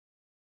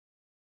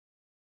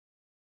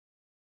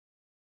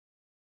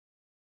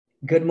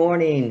Good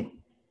morning,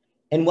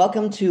 and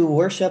welcome to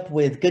worship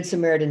with Good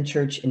Samaritan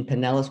Church in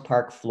Pinellas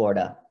Park,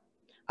 Florida.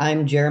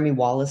 I'm Jeremy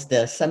Wallace,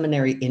 the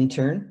seminary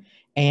intern,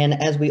 and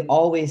as we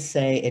always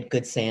say at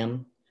Good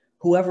Sam,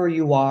 whoever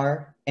you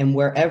are and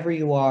wherever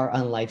you are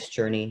on life's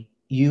journey,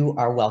 you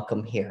are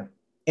welcome here,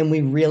 and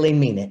we really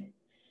mean it.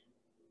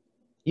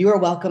 You are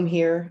welcome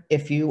here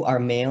if you are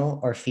male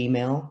or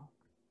female,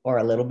 or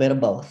a little bit of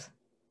both.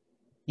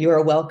 You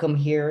are welcome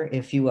here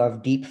if you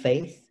have deep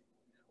faith,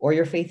 or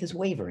your faith is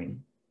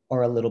wavering,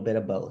 or a little bit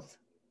of both.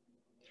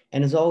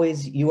 And as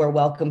always, you are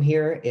welcome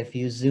here if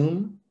you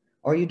Zoom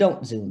or you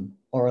don't Zoom,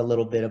 or a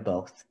little bit of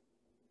both.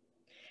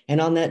 And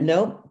on that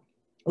note,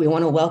 we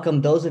want to welcome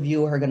those of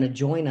you who are going to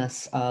join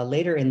us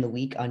later in the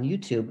week on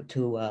YouTube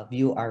to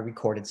view our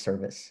recorded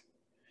service.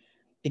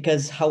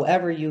 Because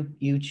however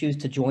you choose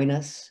to join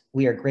us,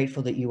 we are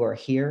grateful that you are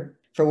here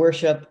for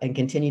worship and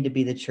continue to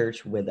be the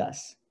church with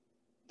us.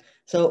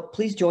 So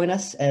please join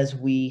us as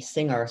we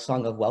sing our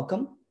song of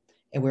welcome,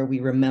 and where we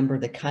remember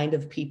the kind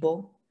of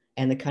people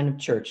and the kind of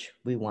church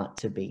we want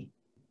to be.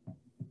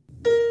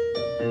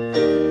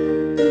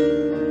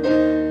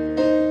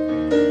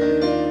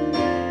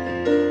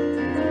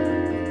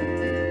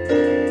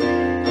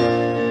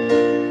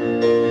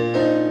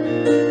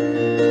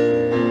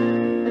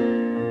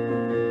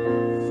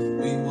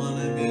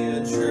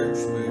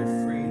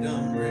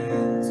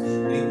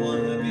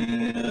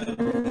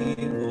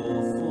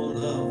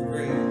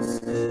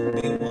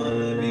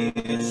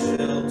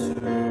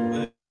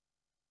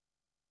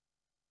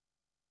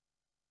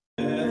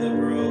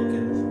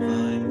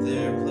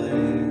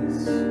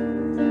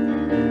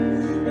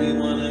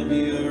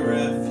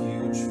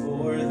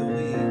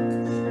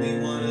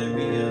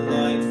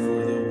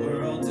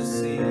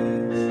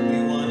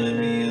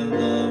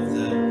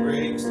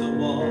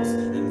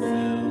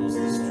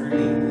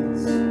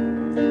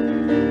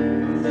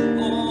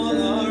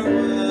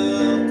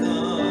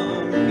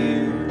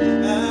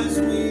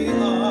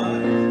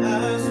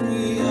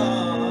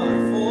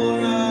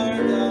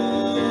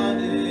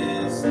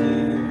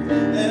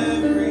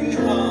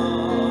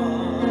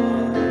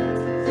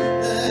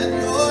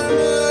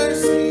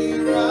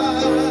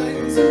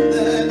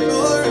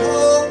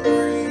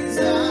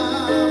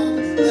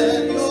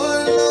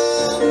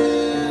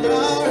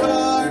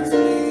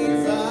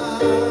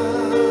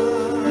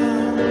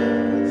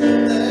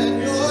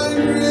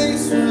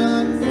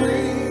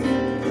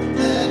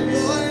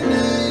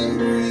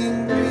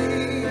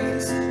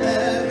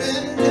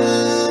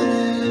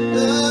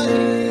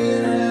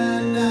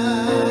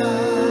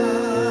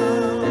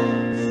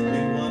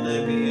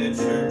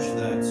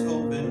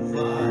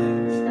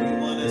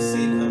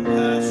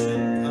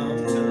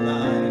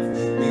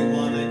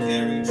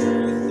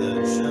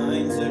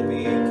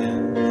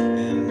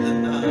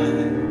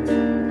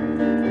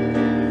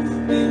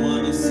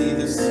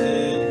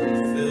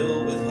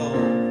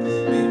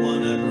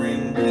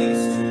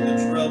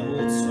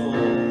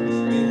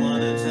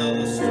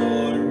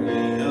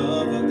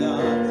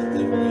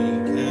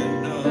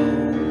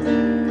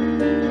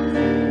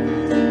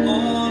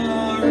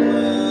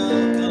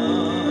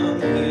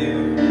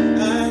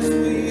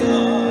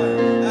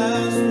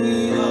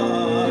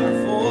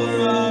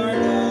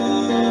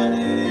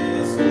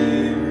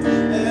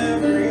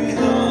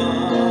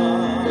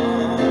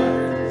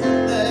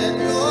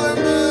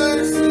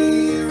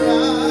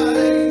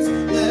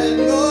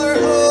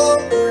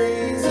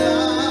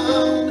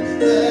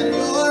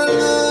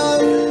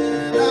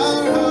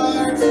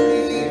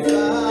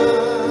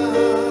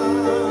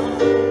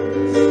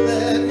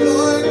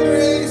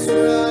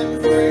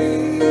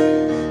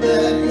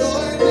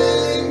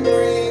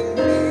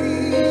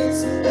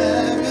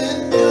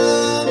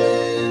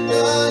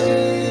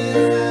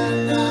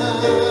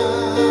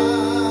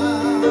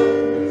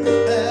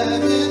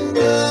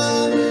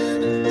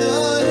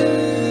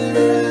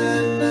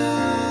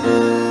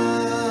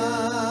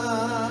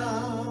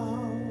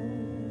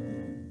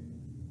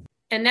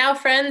 And now,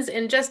 friends,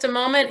 in just a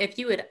moment, if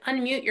you would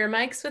unmute your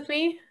mics with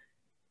me,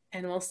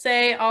 and we'll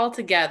say all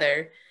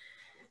together,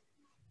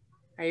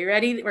 are you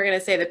ready? We're going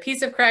to say, the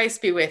peace of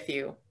Christ be with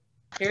you.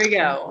 Here we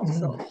go.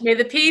 May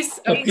the peace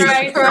of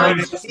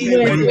Christ be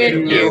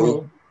with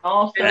you.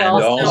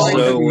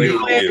 Also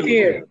with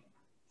you.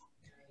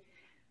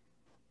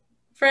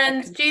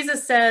 Friends,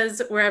 Jesus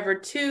says, wherever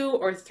 2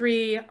 or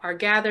 3 are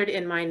gathered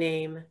in my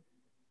name,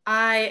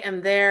 I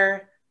am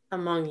there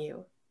among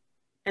you.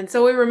 And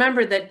so we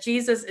remember that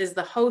Jesus is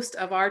the host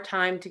of our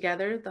time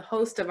together, the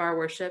host of our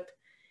worship,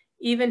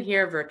 even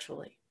here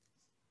virtually.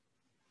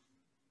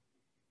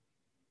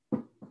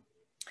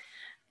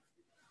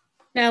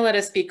 Now let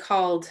us be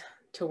called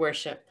to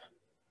worship.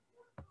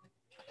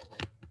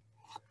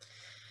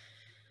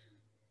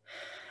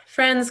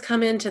 Friends,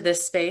 come into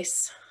this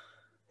space.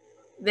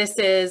 This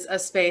is a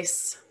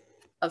space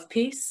of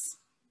peace.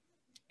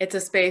 It's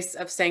a space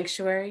of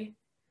sanctuary.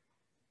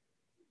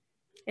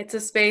 It's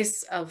a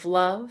space of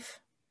love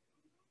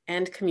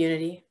and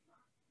community.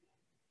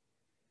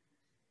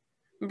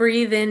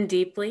 Breathe in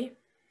deeply.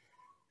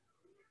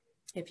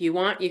 If you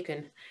want, you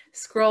can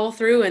scroll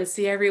through and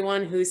see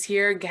everyone who's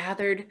here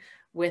gathered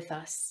with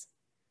us.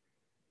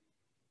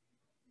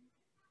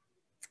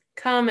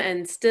 come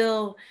and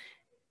still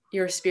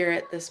your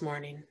spirit this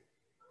morning.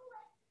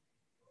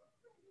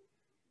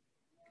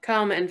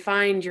 Come and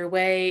find your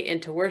way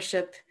into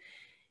worship,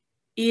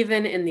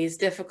 even in these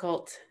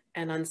difficult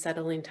and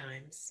unsettling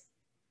times.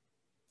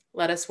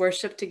 Let us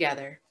worship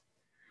together.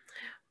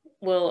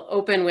 We'll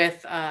open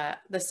with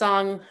the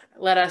song,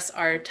 Let Us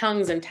Our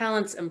Tongues and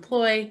Talents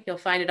Employ. You'll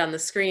find it on the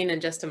screen in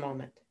just a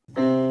moment.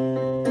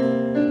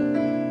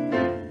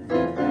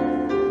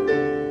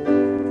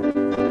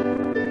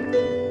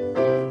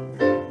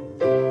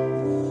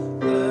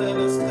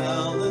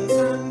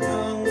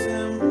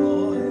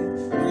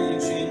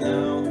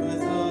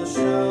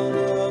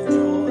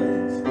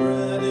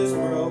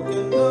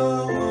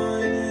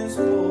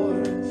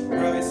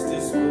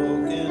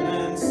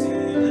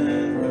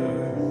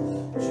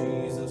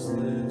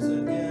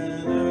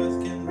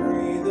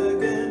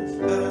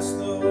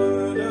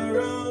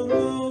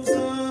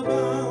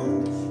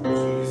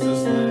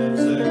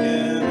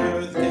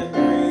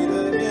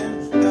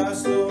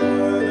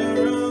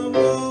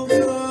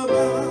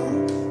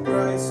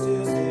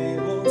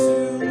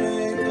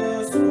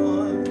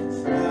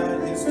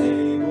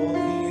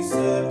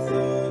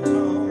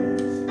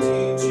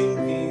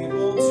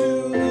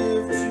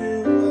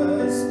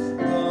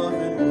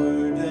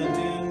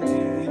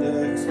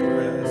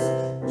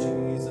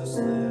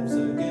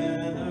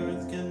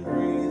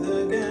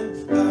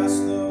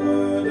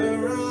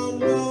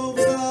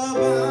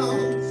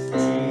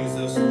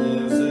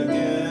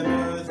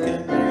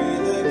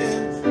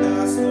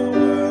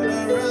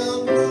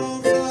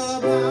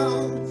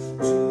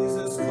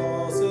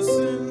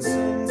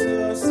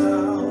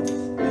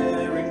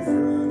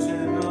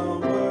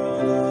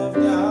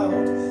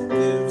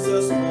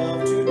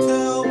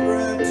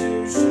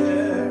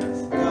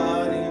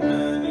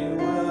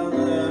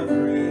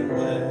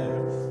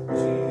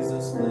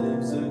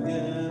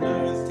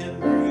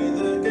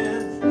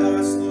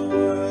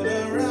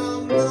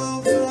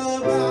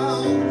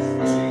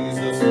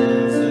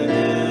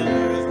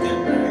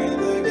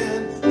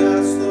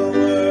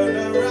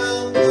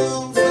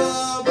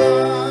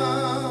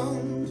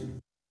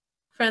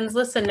 Friends,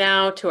 listen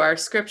now to our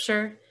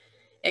scripture.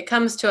 It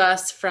comes to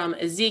us from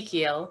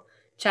Ezekiel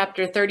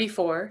chapter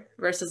 34,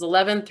 verses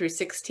 11 through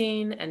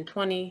 16 and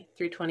 20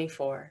 through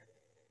 24.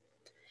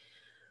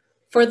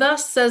 For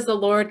thus says the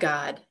Lord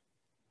God,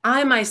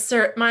 I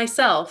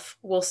myself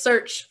will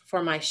search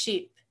for my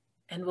sheep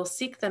and will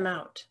seek them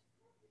out.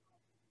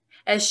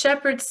 As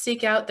shepherds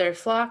seek out their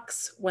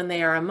flocks when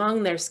they are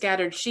among their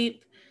scattered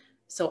sheep,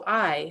 so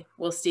I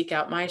will seek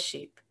out my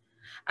sheep.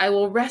 I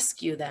will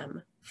rescue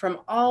them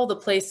from all the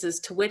places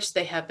to which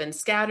they have been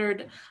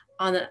scattered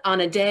on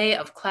a day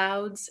of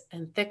clouds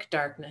and thick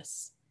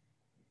darkness.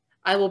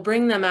 I will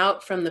bring them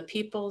out from the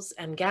peoples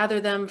and gather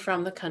them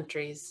from the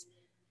countries,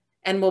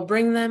 and will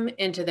bring them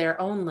into their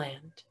own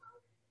land.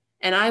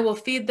 And I will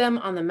feed them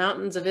on the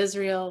mountains of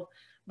Israel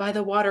by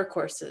the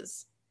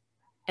watercourses,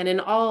 and in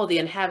all the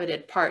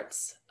inhabited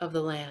parts of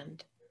the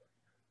land.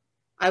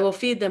 I will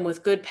feed them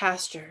with good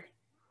pasture,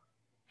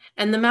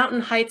 and the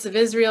mountain heights of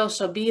Israel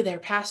shall be their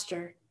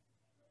pasture.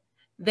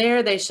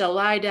 There they shall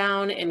lie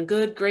down in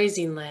good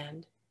grazing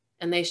land,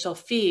 and they shall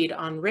feed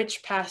on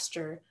rich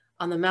pasture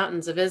on the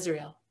mountains of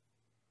Israel.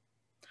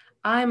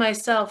 I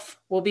myself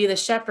will be the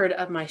shepherd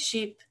of my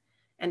sheep,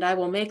 and I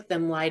will make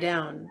them lie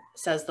down,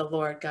 says the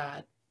Lord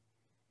God.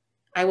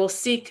 I will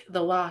seek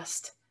the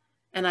lost,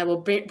 and I will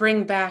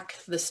bring back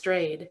the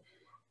strayed,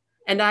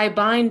 and I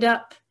bind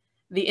up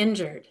the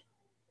injured,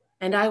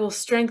 and I will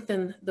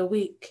strengthen the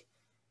weak.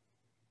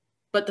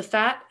 But the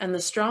fat and the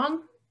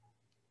strong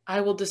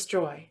I will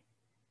destroy.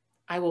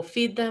 I will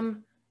feed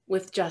them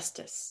with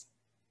justice.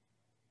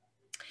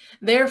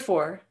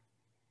 Therefore,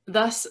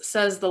 thus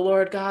says the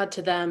Lord God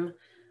to them,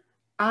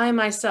 I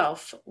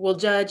myself will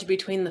judge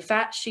between the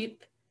fat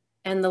sheep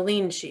and the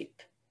lean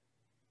sheep.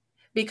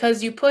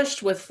 Because you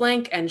pushed with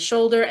flank and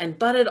shoulder and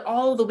butted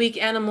all the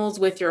weak animals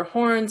with your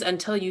horns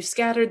until you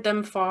scattered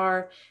them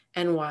far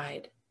and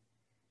wide.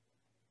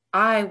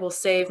 I will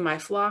save my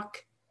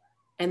flock,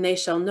 and they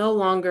shall no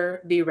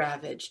longer be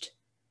ravaged.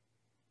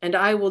 And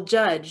I will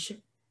judge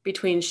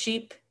between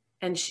sheep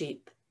and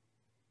sheep.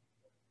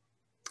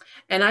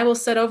 And I will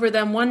set over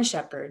them one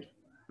shepherd,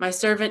 my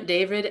servant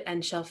David,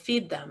 and shall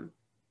feed them.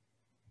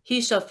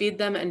 He shall feed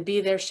them and be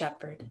their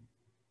shepherd.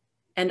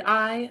 And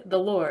I, the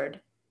Lord,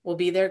 will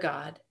be their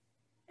God,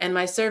 and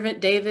my servant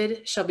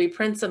David shall be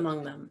prince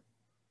among them.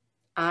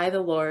 I,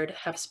 the Lord,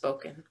 have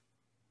spoken.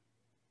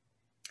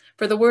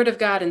 For the word of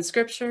God in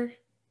Scripture,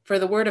 for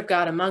the word of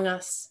God among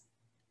us,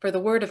 for the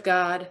word of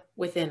God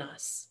within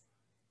us.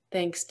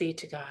 Thanks be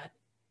to God.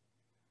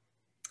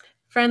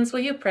 Friends, will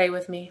you pray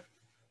with me?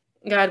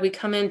 God, we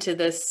come into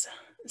this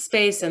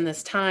space and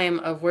this time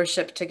of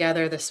worship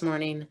together this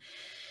morning,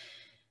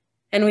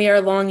 and we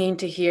are longing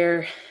to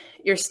hear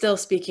your still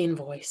speaking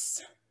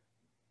voice,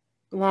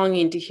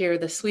 longing to hear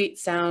the sweet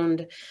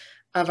sound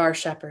of our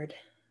shepherd.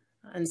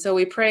 And so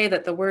we pray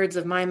that the words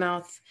of my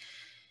mouth,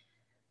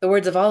 the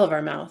words of all of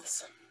our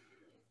mouths,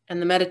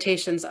 and the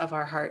meditations of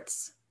our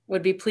hearts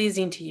would be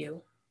pleasing to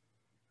you.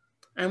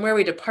 And where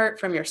we depart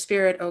from your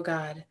Spirit, O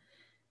God,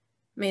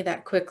 may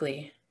that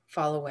quickly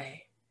fall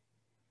away.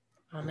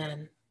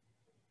 Amen.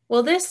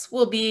 Well, this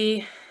will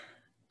be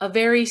a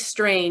very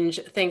strange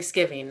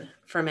Thanksgiving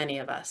for many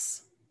of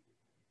us.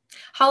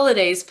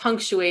 Holidays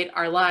punctuate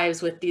our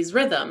lives with these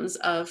rhythms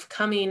of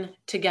coming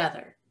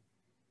together.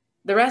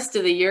 The rest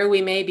of the year,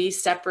 we may be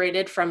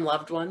separated from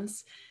loved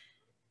ones,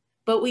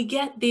 but we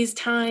get these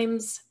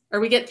times, or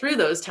we get through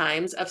those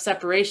times of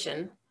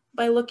separation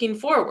by looking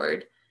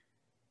forward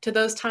to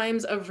those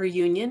times of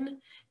reunion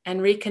and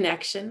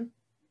reconnection,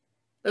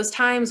 those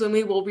times when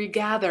we will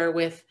regather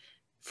with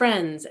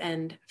friends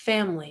and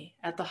family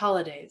at the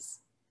holidays.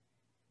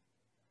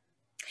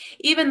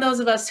 Even those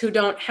of us who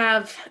don't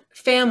have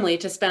family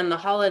to spend the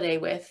holiday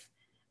with,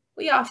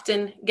 we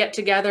often get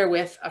together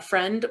with a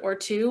friend or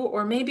two,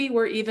 or maybe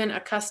we're even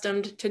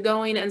accustomed to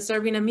going and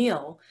serving a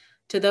meal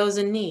to those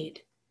in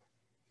need.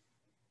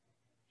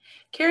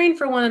 Caring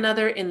for one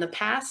another in the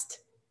past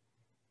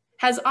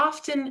has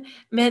often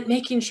meant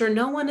making sure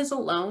no one is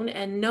alone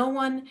and no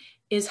one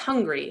is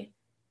hungry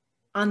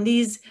on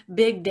these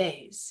big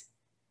days,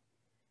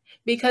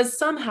 because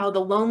somehow the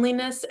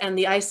loneliness and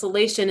the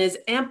isolation is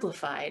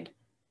amplified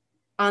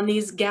on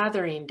these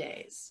gathering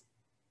days.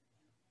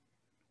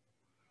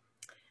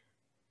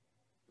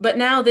 But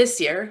now this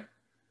year,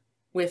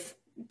 with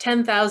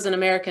 10,000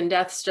 American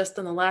deaths just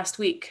in the last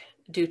week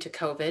due to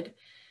COVID,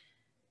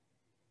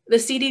 the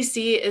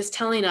CDC is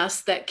telling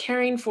us that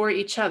caring for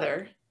each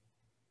other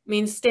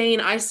means staying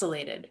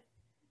isolated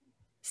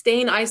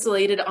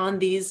on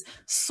these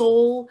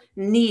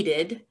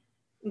soul-needed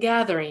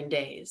gathering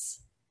days.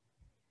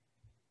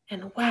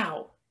 And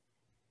wow,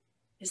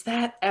 is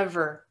that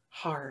ever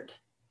hard?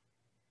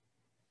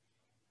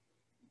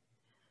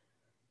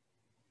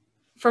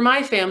 For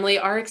my family,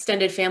 our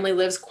extended family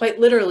lives quite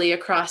literally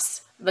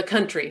across the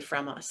country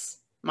from us.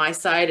 My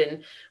side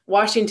in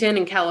Washington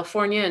and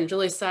California, and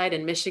Julie's side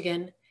in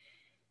Michigan.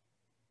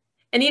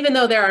 And even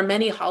though there are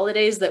many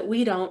holidays that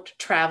we don't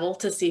travel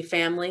to see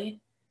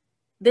family,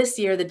 this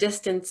year the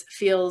distance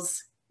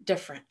feels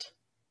different.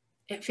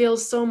 It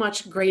feels so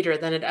much greater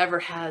than it ever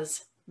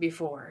has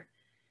before.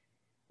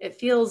 It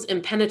feels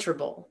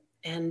impenetrable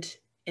and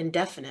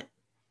indefinite.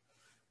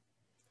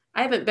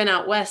 I haven't been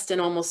out west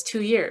in almost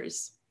 2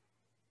 years.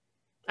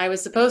 I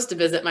was supposed to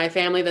visit my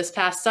family this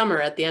past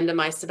summer at the end of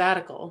my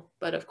sabbatical,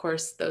 but of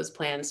course those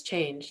plans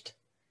changed.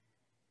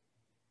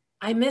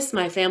 I miss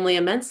my family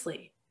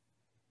immensely,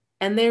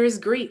 and there is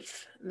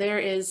grief, there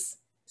is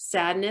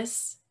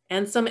sadness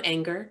and some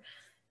anger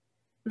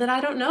that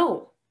I don't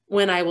know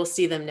when I will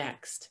see them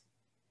next.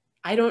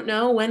 I don't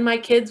know when my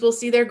kids will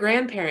see their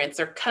grandparents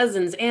or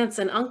cousins, aunts,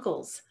 and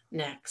uncles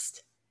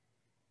next.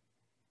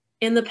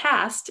 In the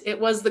past, it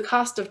was the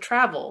cost of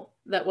travel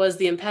that was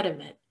the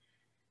impediment.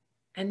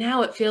 And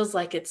now it feels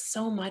like it's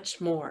so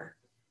much more.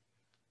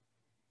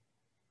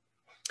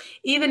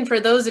 Even for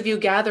those of you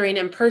gathering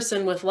in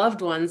person with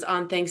loved ones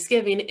on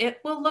Thanksgiving, it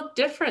will look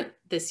different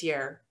this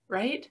year,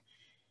 right?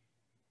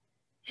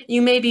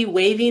 You may be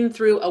waving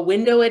through a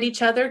window at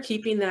each other,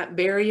 keeping that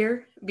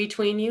barrier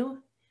between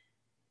you.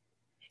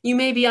 You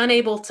may be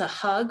unable to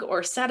hug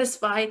or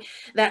satisfy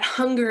that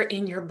hunger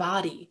in your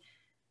body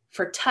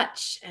for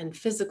touch and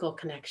physical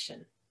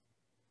connection.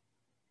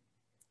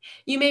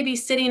 You may be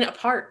sitting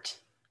apart,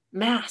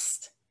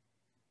 masked,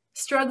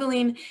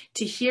 struggling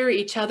to hear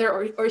each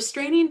other or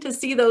straining to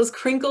see those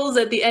crinkles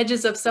at the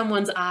edges of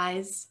someone's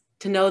eyes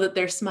to know that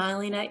they're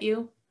smiling at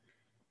you.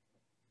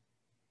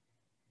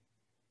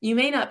 You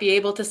may not be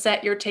able to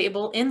set your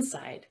table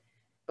inside,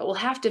 but we'll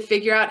have to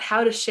figure out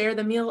how to share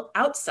the meal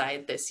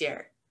outside this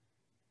year,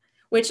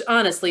 which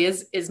honestly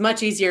is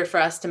much easier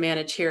for us to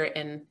manage here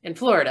in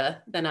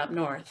Florida than up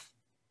north.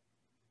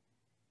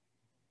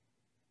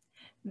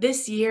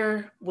 This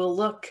year will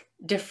look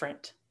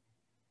different.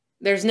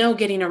 There's no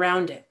getting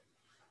around it.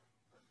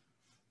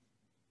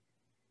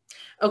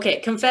 Okay,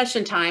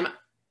 confession time.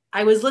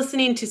 I was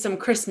listening to some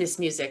Christmas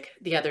music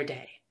the other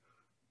day.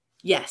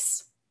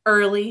 Yes,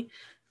 early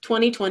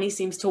 2020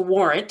 seems to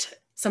warrant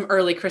some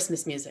early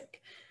Christmas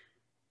music.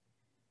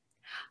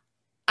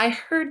 I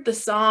heard the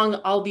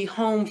song "I'll Be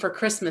Home for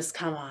Christmas"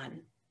 come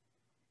on,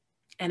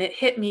 and it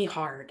hit me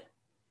hard.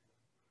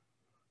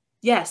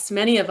 Yes,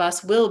 many of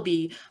us will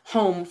be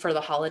home for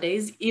the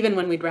holidays, even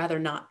when we'd rather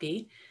not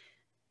be.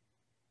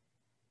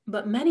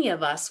 But many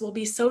of us will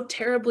be so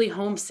terribly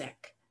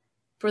homesick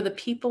for the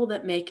people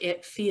that make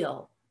it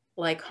feel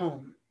like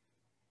home.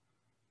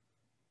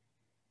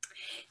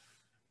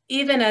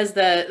 Even as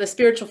the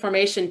spiritual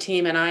formation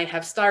team and I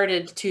have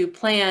started to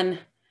plan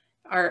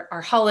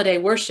our holiday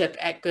worship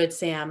at Good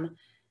Sam,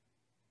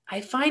 I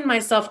find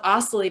myself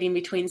oscillating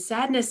between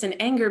sadness and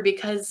anger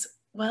because,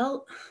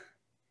 well,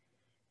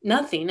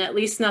 nothing, at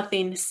least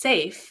nothing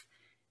safe,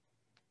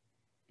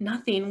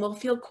 nothing will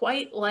feel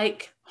quite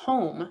like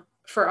home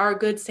for our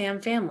Good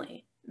Sam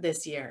family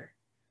this year,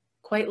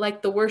 quite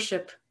like the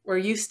worship we're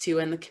used to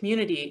and the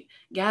community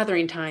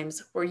gathering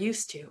times we're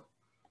used to.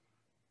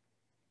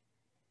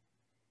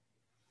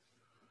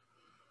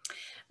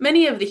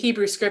 Many of the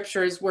Hebrew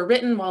scriptures were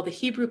written while the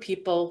Hebrew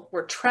people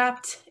were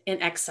trapped in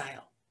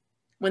exile.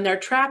 When they're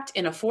trapped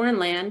in a foreign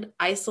land,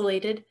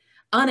 isolated,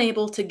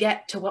 unable to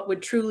get to what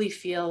would truly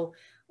feel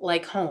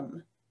like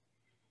home.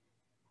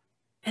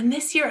 And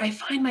this year I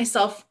find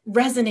myself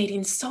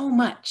resonating so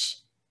much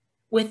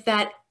with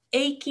that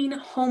aching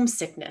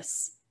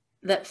homesickness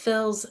that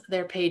fills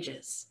their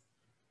pages.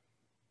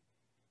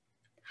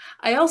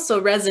 I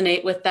also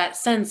resonate with that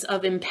sense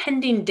of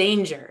impending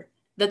danger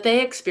that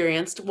they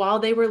experienced while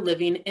they were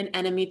living in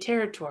enemy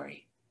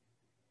territory,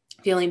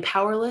 feeling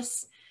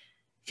powerless,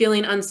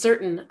 feeling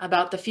uncertain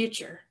about the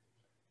future.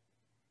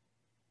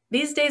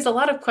 These days, a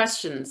lot of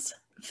questions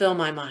fill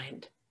my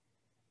mind.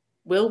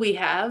 Will we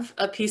have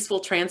a peaceful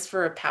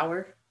transfer of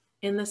power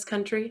in this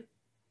country?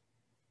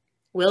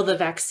 Will the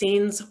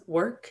vaccines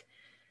work?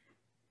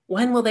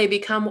 When will they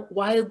become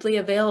widely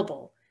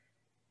available?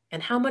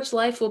 And how much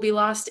life will be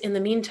lost in the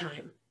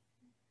meantime?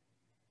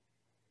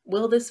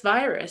 Will this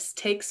virus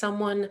take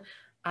someone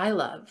I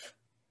love?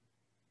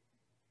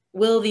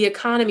 Will the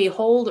economy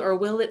hold, or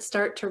will it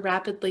start to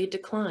rapidly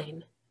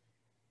decline?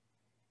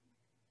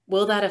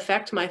 Will that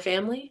affect my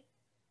family?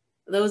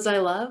 Those I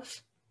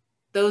love?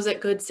 Those at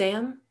Good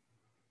Sam?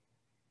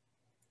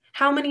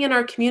 How many in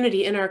our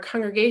community, in our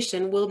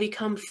congregation, will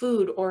become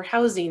food or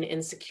housing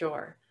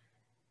insecure?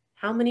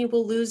 How many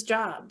will lose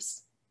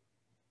jobs?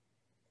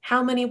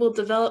 How many will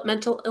develop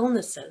mental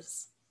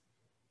illnesses?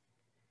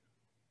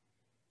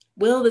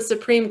 Will the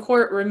Supreme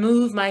Court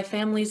remove my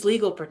family's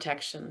legal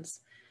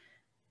protections?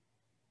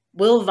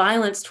 Will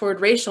violence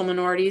toward racial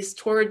minorities,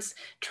 towards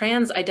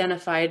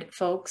trans-identified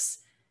folks,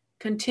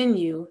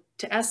 continue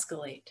to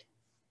escalate?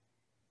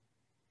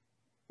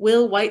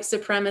 Will white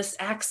supremacist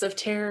acts of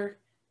terror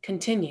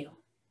continue?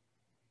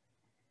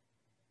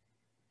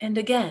 And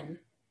again,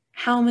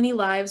 how many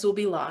lives will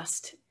be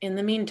lost in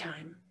the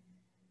meantime?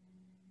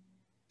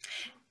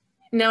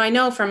 Now, I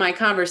know from my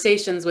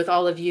conversations with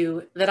all of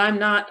you that I'm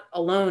not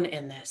alone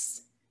in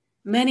this.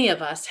 Many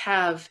of us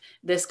have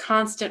this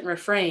constant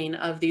refrain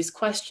of these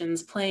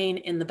questions playing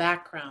in the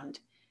background,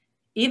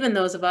 even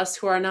those of us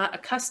who are not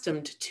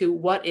accustomed to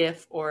what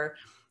if or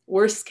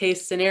worst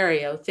case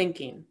scenario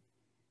thinking.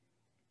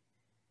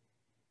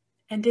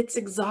 And it's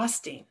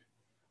exhausting.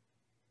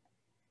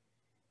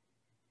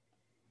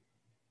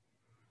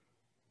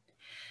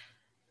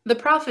 The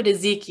prophet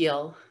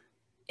Ezekiel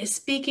is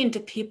speaking to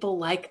people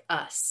like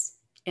us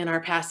in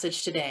our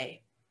passage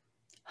today.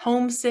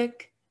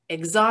 Homesick,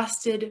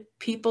 exhausted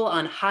people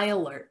on high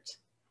alert.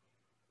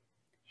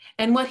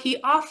 And what he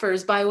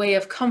offers by way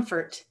of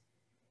comfort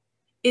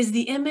is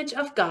the image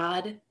of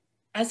God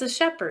as a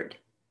shepherd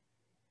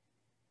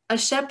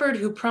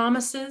who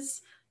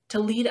promises to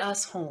lead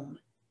us home,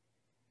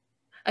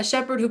 a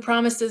shepherd who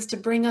promises to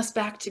bring us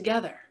back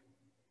together,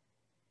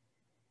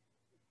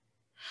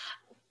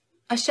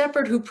 a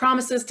shepherd who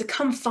promises to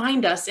come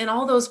find us in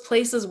all those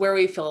places where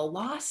we feel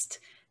lost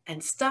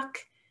and stuck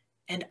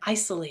and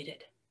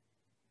isolated.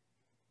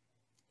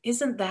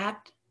 Isn't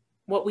that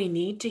what we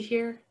need to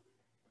hear?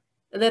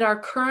 That our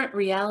current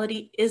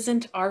reality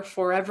isn't our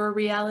forever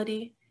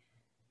reality?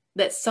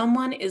 That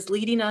someone is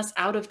leading us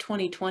out of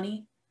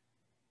 2020,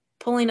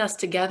 pulling us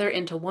together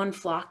into one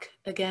flock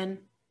again?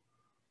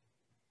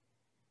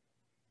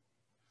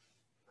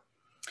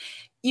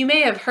 You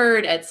may have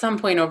heard at some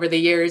point over the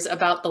years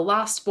about the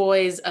lost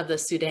boys of the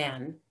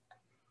Sudan.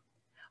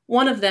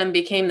 One of them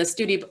became the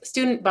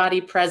student body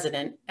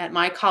president at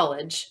my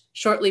college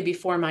shortly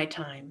before my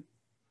time.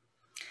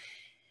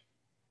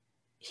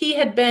 He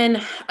had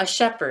been a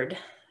shepherd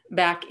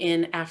back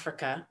in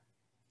Africa,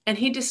 and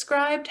he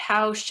described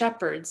how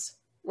shepherds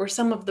were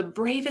some of the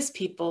bravest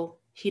people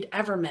he'd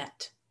ever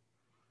met.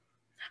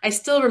 I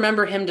still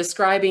remember him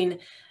describing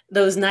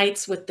those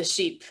nights with the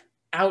sheep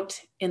out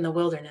in the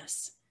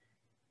wilderness.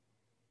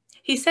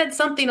 He said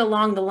something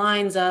along the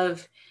lines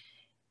of,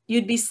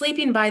 you'd be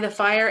sleeping by the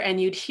fire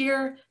and you'd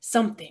hear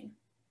something,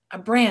 a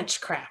branch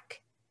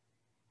crack,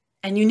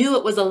 and you knew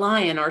it was a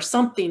lion or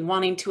something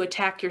wanting to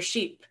attack your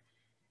sheep.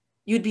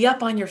 You'd be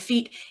up on your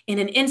feet in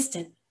an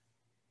instant.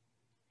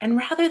 And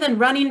rather than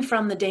running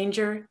from the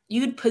danger,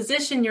 you'd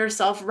position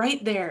yourself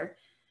right there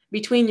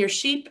between your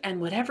sheep and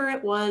whatever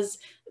it was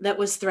that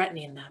was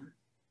threatening them.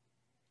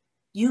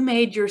 You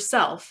made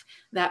yourself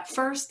that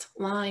first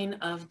line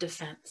of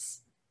defense.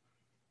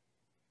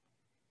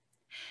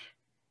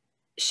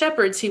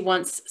 Shepherds, he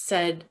once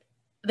said,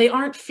 they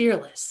aren't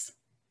fearless.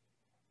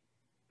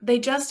 They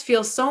just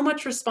feel so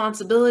much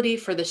responsibility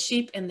for the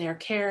sheep in their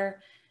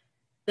care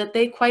that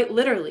they quite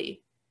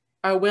literally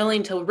are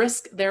willing to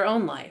risk their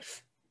own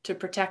life to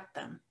protect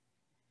them.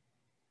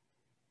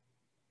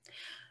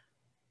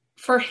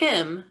 For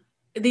him,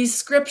 these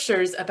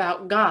scriptures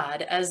about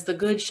God as the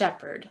Good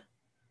Shepherd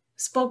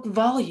spoke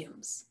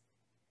volumes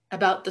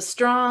about the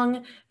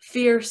strong,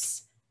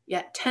 fierce,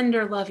 yet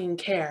tender loving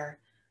care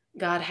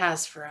God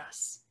has for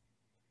us.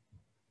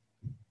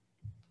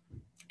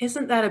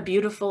 Isn't that a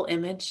beautiful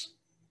image?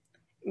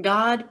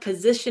 God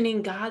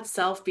positioning God's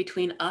self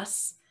between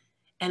us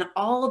and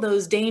all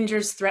those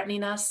dangers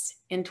threatening us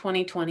in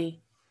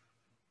 2020.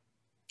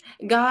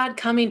 God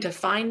coming to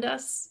find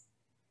us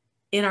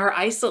in our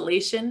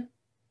isolation,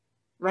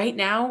 right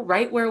now,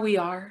 right where we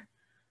are,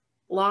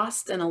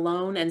 lost and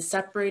alone and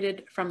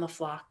separated from the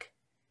flock.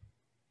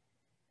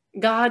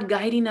 God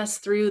guiding us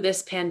through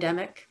this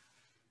pandemic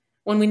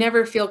when we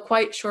never feel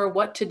quite sure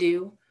what to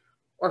do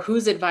or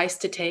whose advice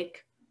to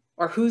take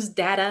or whose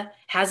data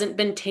hasn't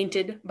been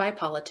tainted by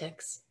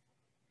politics.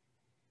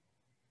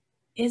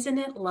 Isn't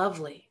it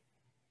lovely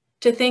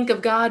to think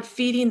of God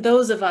feeding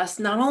those of us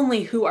not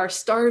only who are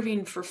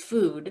starving for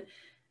food,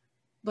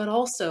 but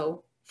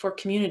also for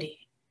community?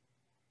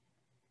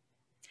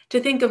 To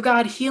think of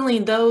God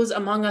healing those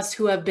among us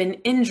who have been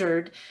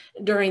injured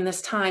during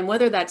this time,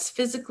 whether that's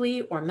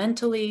physically or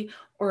mentally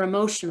or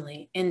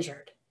emotionally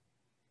injured.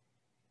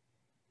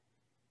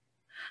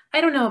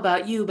 I don't know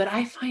about you, but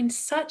I find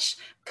such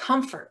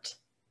comfort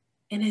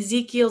in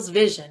Ezekiel's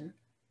vision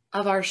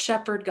of our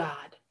shepherd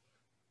God.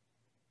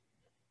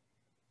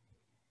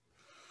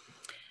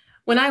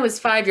 When I was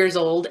 5 years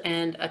old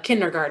and a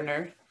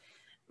kindergartner,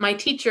 my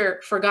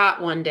teacher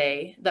forgot one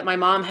day that my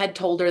mom had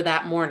told her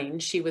that morning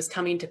she was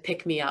coming to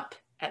pick me up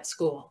at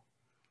school.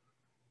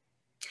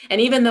 And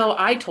even though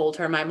I told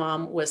her my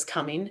mom was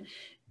coming,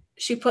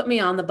 she put me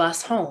on the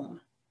bus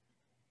home.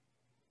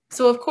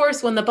 So of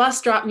course, when the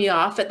bus dropped me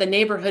off at the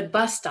neighborhood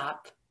bus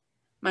stop,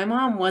 my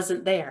mom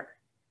wasn't there.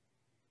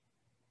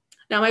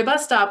 Now my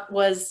bus stop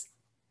was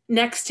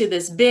next to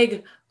this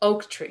big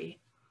oak tree.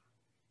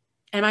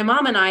 And my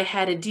mom and I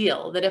had a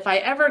deal that if I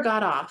ever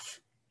got off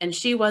and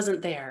she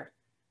wasn't there,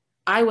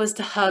 I was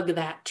to hug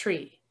that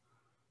tree,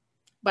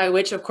 by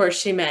which, of course,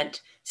 she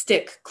meant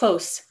stick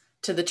close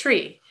to the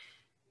tree.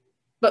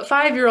 But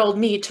 5-year-old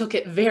me took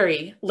it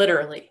very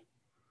literally.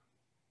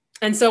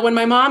 And so when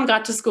my mom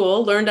got to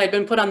school, learned I'd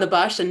been put on the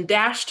bus and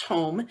dashed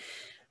home,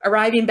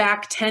 arriving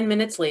back 10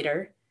 minutes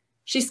later,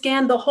 she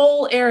scanned the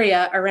whole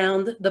area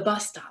around the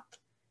bus stop.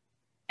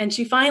 And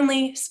she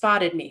finally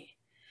spotted me.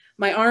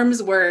 My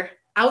arms were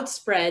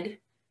outspread,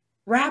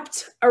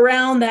 wrapped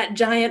around that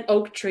giant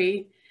oak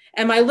tree,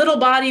 and my little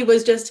body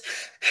was just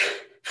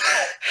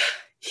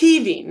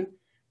heaving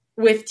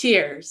with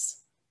tears.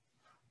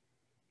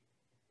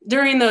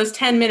 During those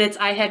 10 minutes,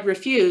 I had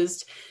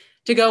refused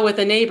to go with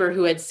a neighbor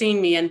who had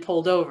seen me and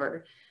pulled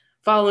over,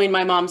 following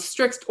my mom's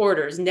strict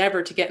orders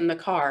never to get in the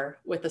car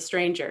with a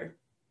stranger.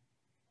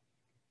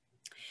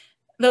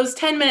 Those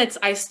 10 minutes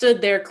I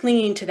stood there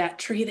clinging to that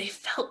tree, they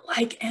felt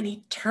like an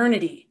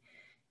eternity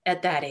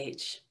at that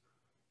age.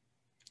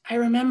 I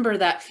remember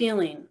that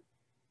feeling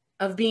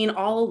of being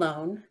all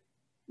alone,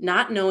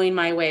 not knowing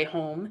my way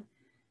home,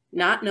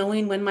 not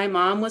knowing when my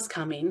mom was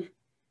coming,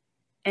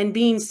 and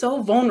being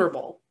so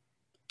vulnerable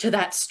to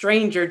that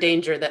stranger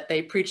danger that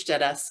they preached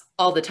at us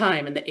all the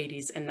time in the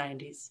 80s and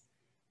 90s.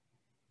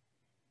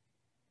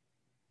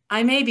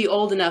 I may be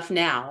old enough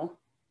now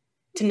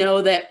to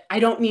know that I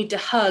don't need to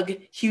hug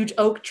huge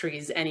oak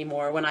trees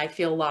anymore when I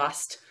feel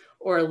lost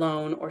or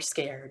alone or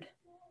scared.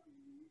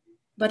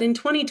 But in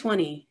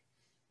 2020,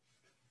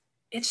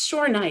 it's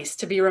sure nice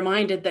to be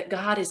reminded that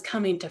God is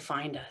coming to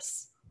find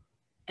us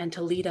and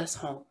to lead us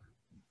home.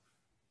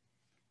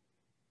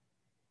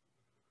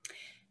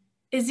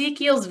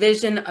 Ezekiel's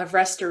vision of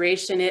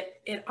restoration,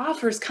 it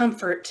offers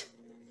comfort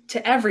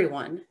to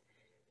everyone,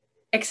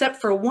 except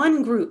for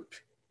one group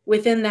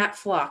within that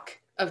flock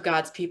of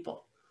God's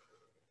people.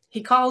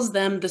 He calls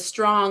them the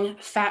strong,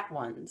 fat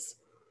ones.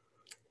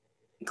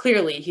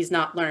 Clearly, he's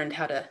not learned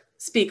how to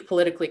speak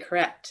politically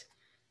correct.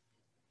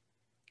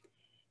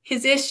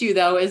 His issue,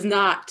 though, is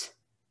not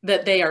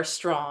that they are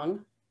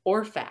strong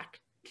or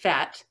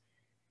fat.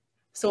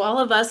 So all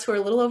of us who are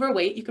a little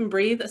overweight, you can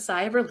breathe a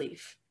sigh of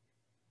relief.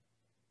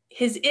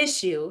 His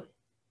issue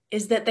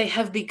is that they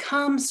have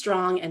become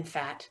strong and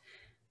fat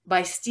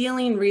by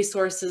stealing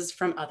resources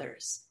from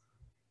others,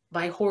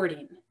 by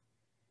hoarding.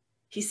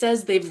 He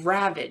says they've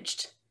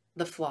ravaged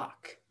the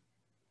flock.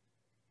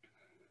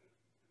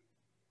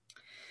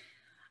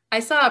 I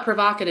saw a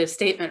provocative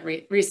statement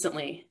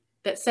recently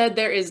that said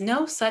there is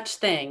no such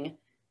thing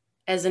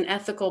as an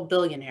ethical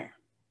billionaire.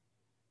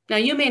 Now,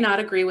 you may not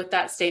agree with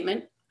that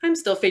statement. I'm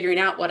still figuring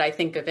out what I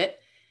think of it,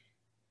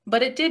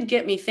 but it did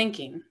get me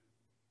thinking.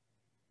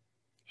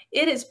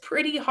 It is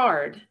pretty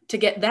hard to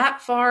get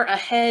that far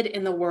ahead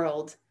in the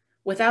world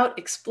without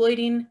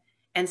exploiting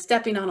and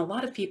stepping on a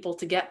lot of people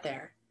to get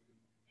there.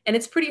 And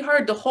it's pretty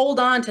hard to hold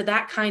on to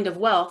that kind of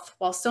wealth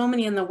while so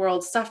many in the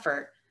world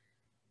suffer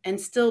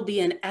and still be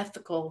an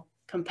ethical,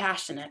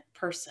 compassionate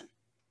person.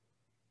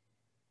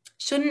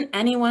 Shouldn't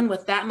anyone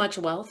with that much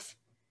wealth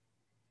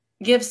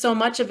give so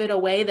much of it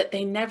away that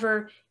they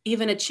never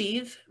even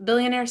achieve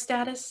billionaire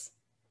status?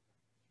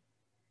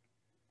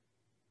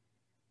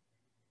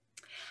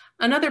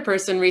 Another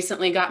person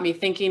recently got me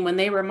thinking when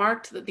they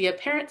remarked that the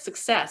apparent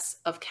success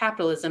of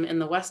capitalism in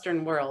the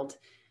Western world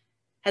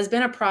has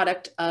been a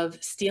product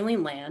of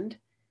stealing land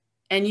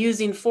and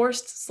using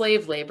forced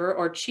slave labor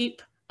or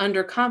cheap,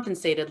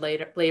 undercompensated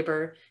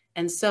labor,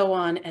 and so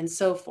on and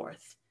so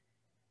forth.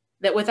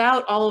 That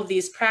without all of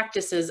these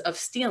practices of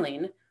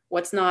stealing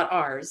what's not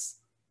ours,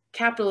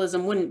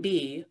 capitalism wouldn't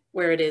be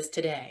where it is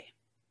today.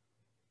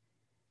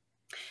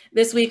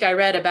 This week I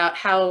read about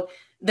how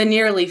the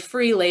nearly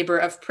free labor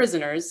of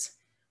prisoners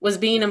was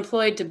being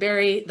employed to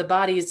bury the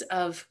bodies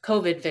of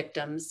COVID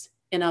victims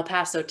in El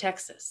Paso,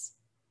 Texas.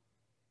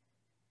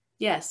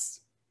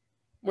 Yes,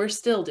 we're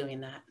still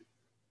doing that.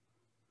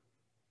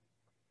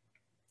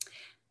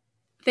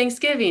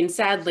 Thanksgiving,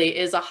 sadly,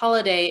 is a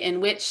holiday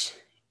in which,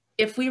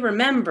 if we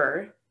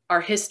remember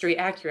our history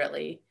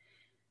accurately,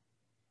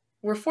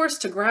 we're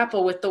forced to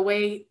grapple with the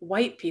way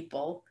white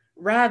people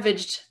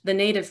ravaged the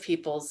native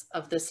peoples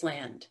of this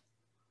land.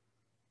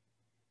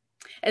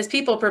 As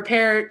people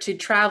prepare to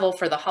travel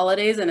for the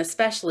holidays and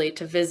especially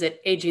to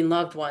visit aging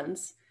loved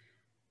ones,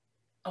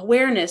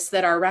 awareness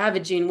that our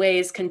ravaging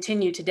ways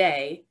continue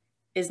today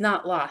is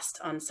not lost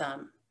on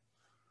some.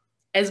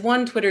 As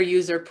one Twitter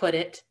user put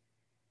it,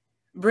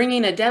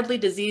 bringing a deadly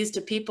disease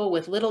to people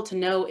with little to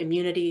no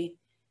immunity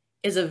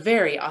is a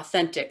very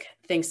authentic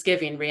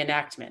Thanksgiving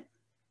reenactment.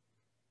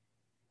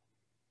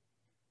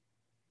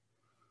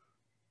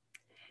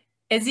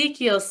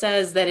 Ezekiel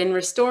says that in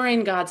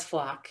restoring God's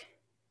flock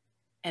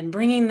and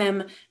bringing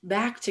them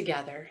back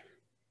together,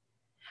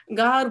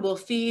 God will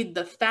feed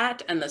the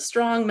fat and the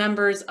strong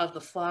members of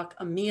the flock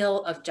a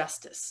meal of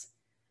justice,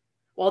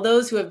 while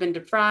those who have been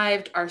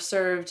deprived are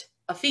served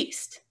a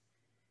feast.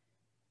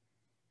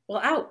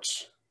 Well,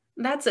 ouch,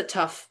 that's a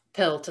tough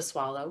pill to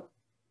swallow.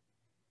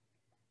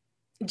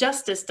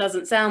 Justice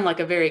doesn't sound like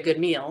a very good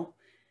meal.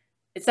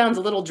 It sounds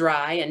a little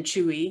dry and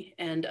chewy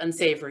and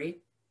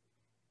unsavory.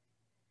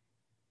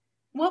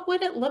 What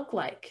would it look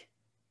like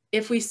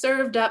if we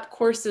served up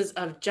courses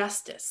of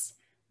justice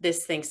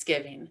this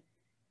Thanksgiving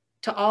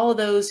to all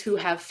those who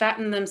have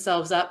fattened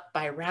themselves up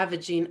by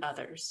ravaging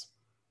others?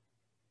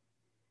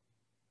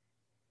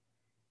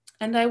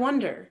 And I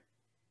wonder,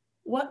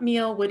 what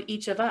meal would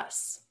each of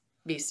us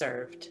be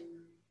served?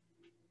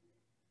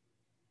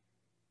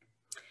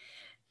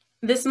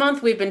 This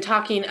month, we've been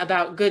talking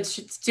about good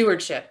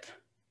stewardship,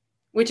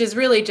 which is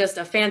really just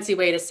a fancy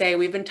way to say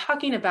we've been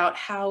talking about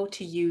how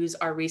to use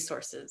our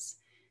resources,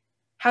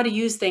 how to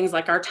use things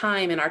like our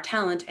time and our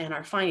talent and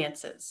our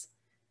finances.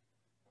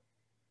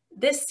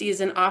 This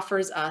season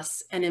offers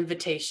us an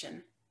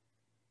invitation.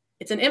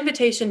 It's an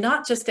invitation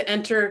not just to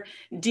enter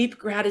deep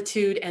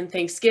gratitude and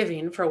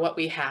thanksgiving for what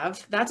we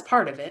have, that's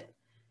part of it,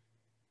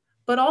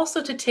 but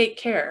also to take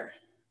care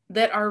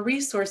that our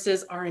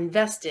resources are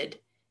invested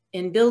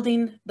in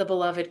building the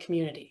beloved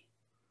community,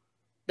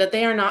 that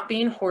they are not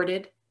being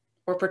hoarded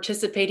or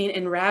participating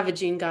in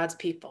ravaging God's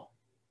people.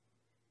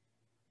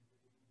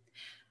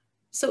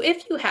 So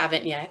if you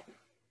haven't yet,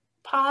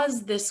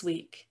 pause this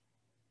week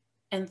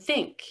and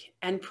think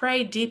and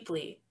pray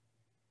deeply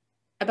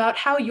about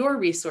how your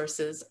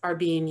resources are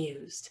being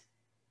used.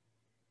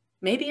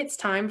 Maybe it's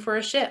time for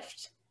a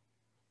shift.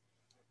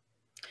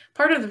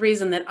 Part of the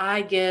reason that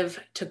I give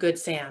to Good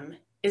Sam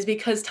is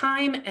because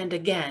time and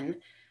again,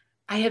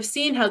 I have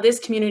seen how this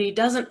community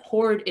doesn't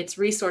hoard its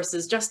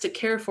resources just to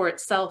care for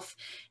itself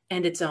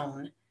and its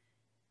own,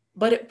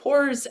 but it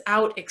pours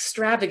out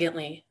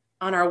extravagantly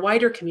on our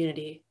wider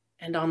community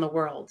and on the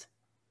world.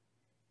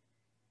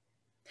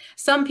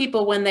 Some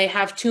people, when they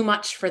have too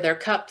much for their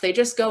cup, they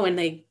just go and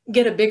they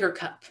get a bigger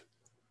cup,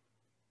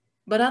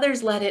 but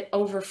others let it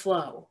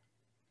overflow.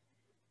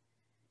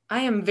 I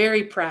am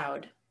very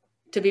proud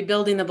to be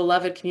building the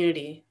beloved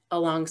community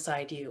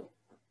alongside you.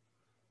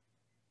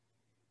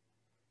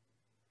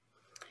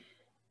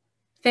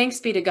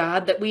 Thanks be to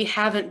God that we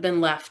haven't been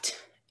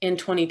left in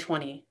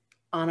 2020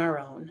 on our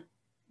own,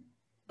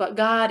 but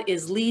God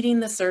is leading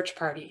the search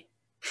party,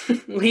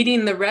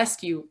 leading the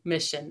rescue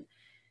mission,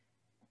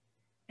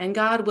 and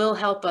God will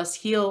help us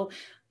heal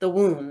the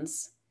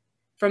wounds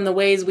from the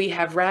ways we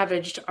have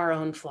ravaged our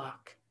own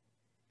flock.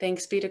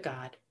 Thanks be to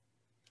God.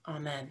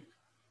 Amen.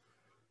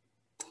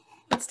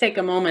 Let's take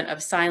a moment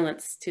of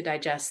silence to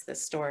digest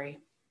this story.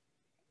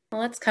 Well,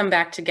 let's come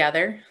back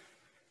together.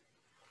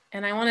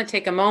 And I want to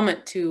take a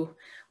moment to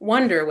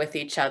wonder with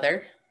each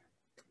other.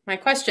 My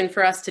question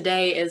for us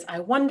today is, I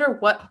wonder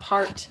what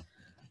part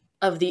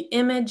of the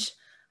image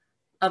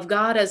of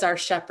God as our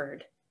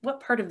shepherd,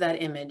 what part of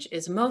that image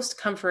is most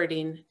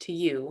comforting to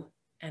you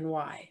and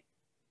why?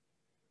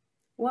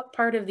 What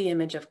part of the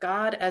image of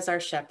God as our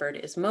shepherd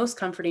is most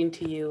comforting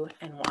to you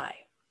and why?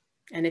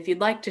 And if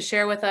you'd like to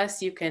share with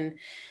us, you can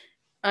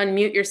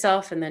unmute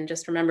yourself and then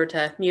just remember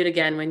to mute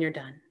again when you're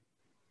done.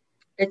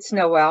 It's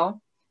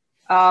Noelle.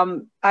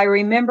 I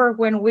remember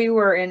when we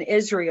were in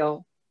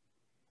Israel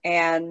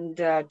and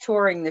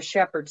touring the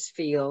shepherd's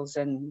fields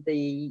and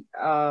the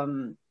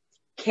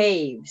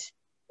caves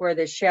where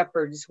the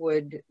shepherds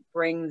would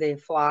bring the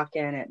flock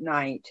in at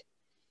night.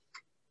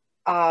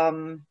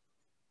 And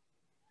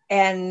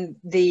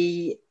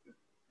the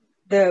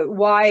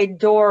wide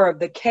door of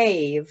the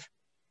cave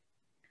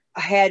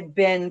had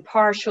been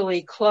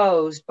partially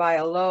closed by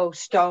a low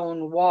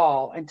stone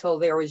wall until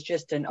there was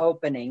just an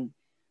opening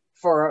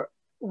for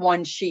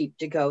one sheep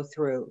to go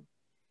through.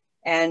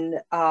 And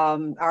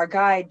our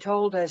guide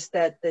told us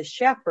that the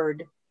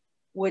shepherd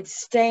would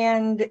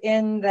stand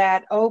in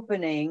that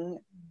opening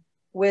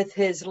with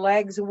his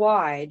legs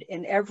wide,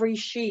 and every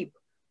sheep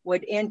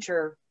would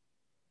enter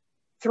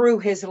through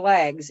his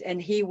legs,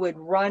 and he would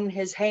run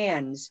his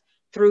hands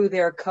through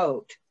their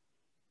coat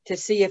to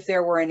see if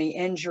there were any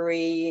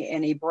injury,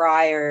 any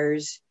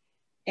briars,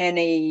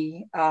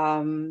 any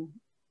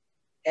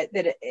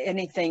that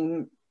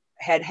anything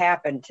had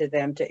happened to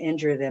them to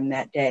injure them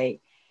that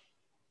day.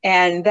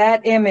 And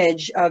that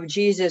image of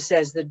Jesus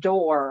as the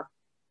door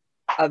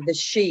of the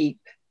sheep,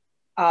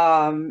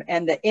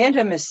 and the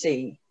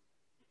intimacy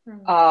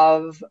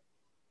of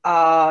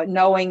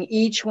knowing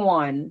each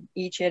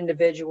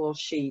individual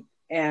sheep,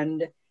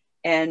 and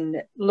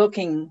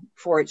looking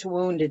for its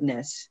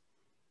woundedness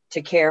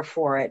to care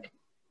for it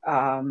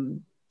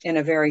in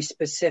a very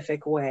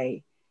specific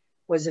way,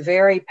 was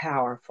very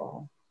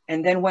powerful.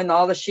 And then when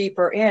all the sheep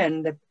are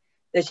in,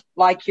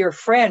 like your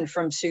friend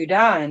from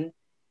Sudan,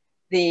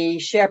 the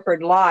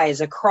shepherd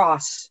lies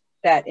across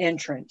that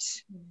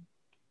entrance,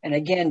 and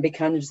again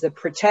becomes the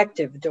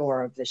protective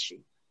door of the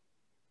sheep.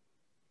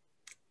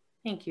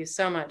 Thank you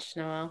so much,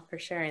 Noelle, for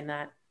sharing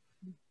that.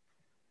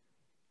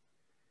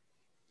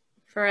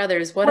 For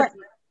others,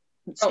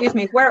 Excuse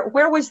me,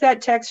 where was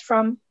that text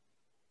from?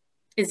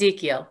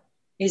 Ezekiel.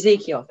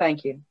 Ezekiel,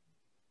 thank you.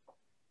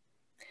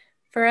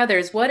 For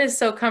others, what is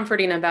so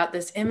comforting about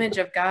this image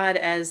of God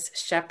as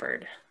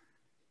shepherd?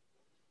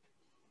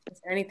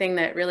 Is there anything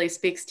that really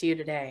speaks to you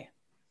today?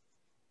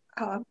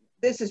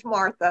 This is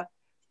Martha.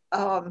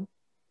 I'm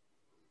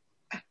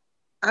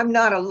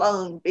not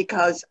alone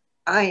because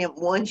I am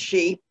one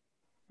sheep,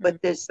 but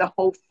there's the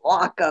whole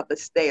flock of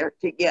us there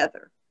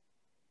together.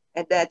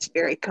 And that's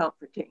very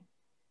comforting.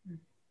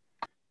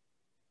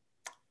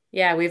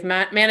 Yeah, we've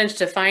managed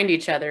to find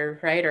each other,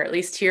 right? Or at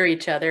least hear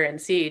each other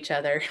and see each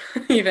other,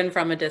 even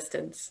from a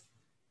distance.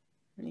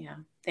 Yeah,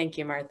 thank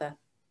you, Martha.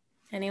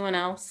 Anyone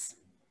else?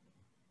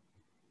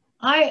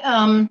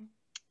 I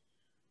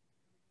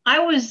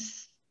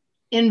was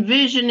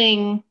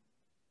envisioning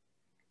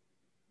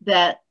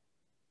that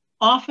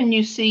often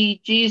you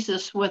see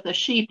Jesus with a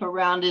sheep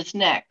around his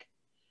neck.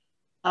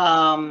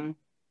 And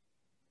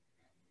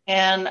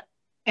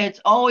it's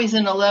always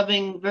in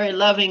a very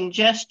loving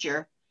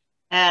gesture.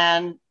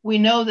 And we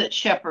know that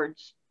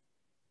shepherds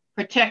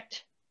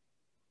protect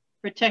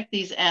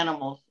these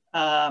animals,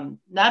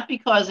 not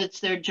because it's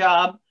their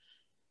job,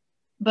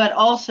 but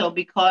also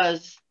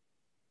because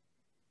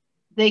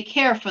they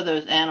care for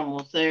those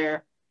animals.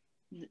 They're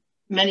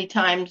many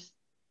times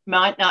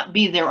might not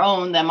be their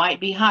own, they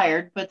might be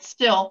hired, but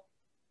still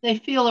they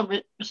feel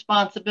a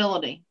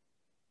responsibility.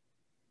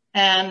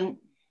 And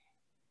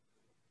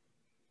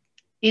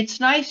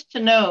it's nice to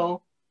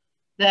know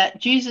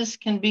that Jesus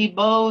can be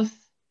both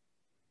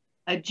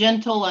a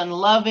gentle and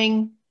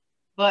loving,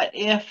 but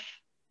if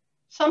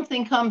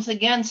something comes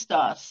against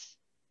us,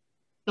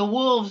 the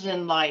wolves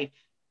in life,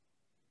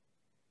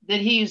 that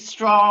he's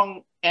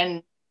strong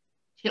and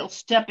he'll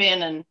step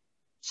in and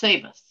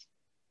save us.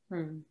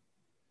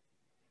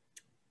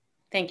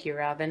 Thank you,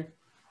 Robin.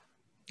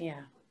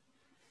 Yeah.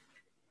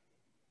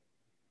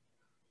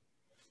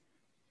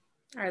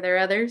 Are there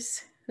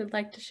others who'd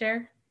like to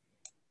share?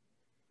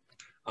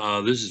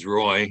 This is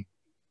Roy.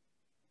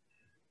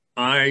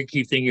 I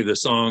keep thinking of the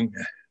song,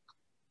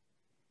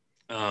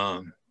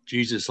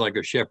 Jesus like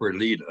a shepherd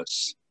lead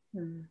us.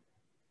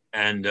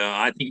 And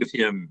I think of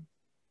him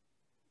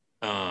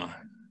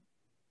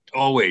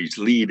always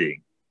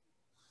leading.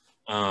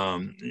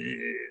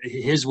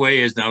 His way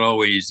is not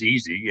always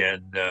easy,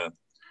 and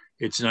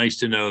it's nice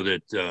to know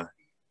that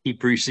he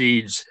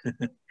precedes,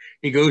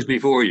 he goes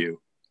before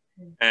you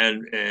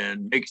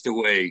and makes the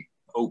way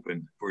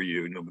open for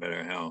you, no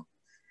matter how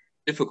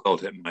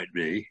difficult it might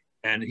be.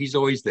 And he's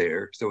always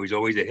there, so he's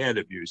always ahead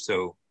of you.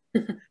 So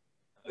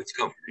it's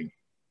comforting.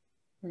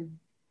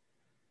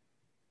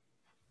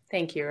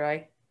 Thank you,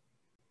 Roy.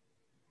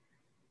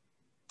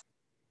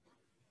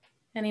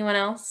 Anyone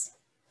else?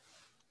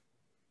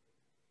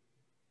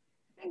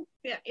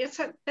 Yeah,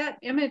 it's that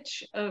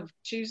image of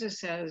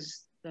Jesus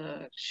as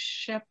the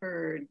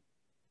shepherd,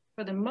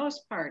 for the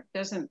most part,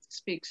 doesn't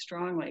speak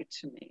strongly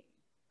to me.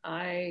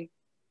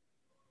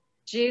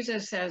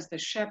 Jesus as the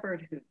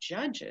shepherd who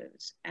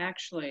judges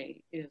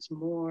actually is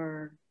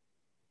more,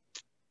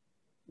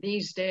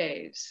 these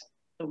days,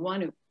 the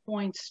one who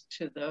points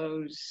to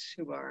those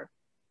who are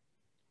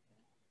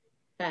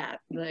bad,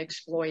 the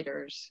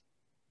exploiters,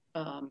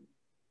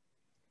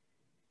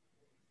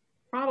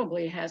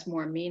 probably has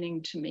more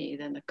meaning to me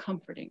than the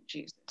comforting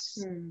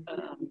Jesus. And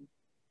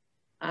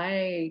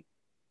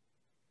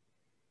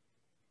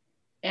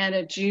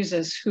a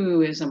Jesus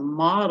who is a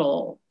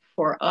model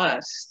for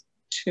us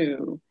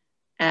to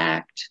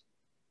act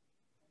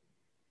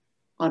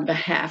on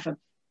behalf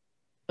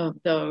of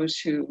those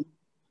who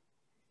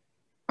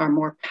are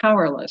more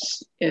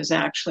powerless is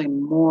actually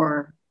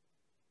more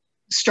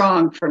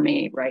strong for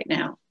me right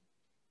now.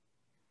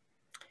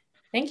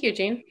 Thank you,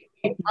 Jean.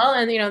 Well,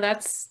 and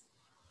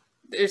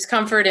there's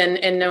comfort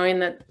in knowing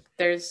that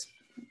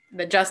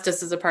that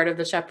justice is a part of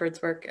the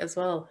shepherd's work as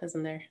well,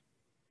 isn't there?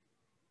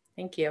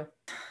 Thank you.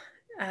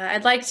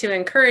 I'd like to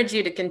encourage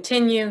you to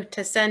continue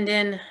to send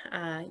in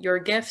your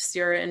gifts,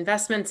 your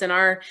investments in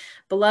our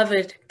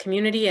beloved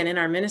community and in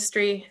our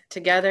ministry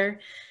together.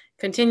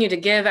 Continue to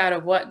give out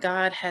of what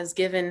God has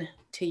given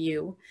to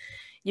you.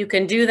 You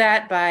can do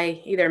that by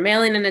either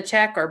mailing in a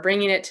check or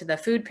bringing it to the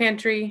food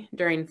pantry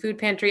during food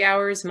pantry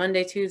hours,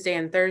 Monday, Tuesday,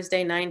 and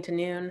Thursday, 9 to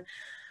noon,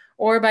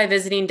 or by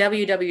visiting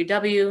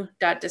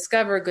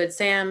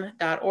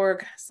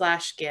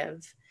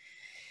www.discovergoodsam.org/give.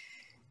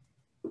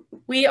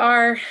 We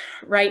are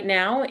right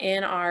now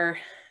in our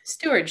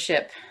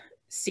stewardship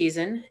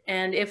season,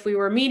 and if we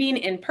were meeting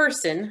in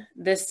person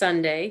this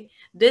Sunday,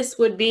 this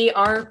would be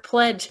our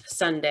pledge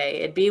Sunday.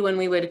 It'd be when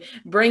we would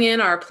bring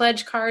in our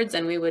pledge cards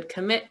and we would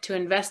commit to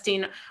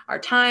investing our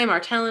time, our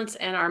talents,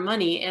 and our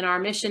money in our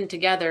mission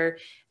together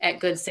at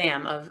Good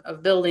Sam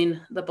of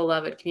building the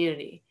beloved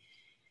community.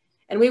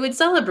 And we would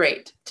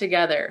celebrate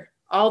together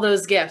all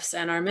those gifts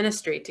and our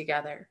ministry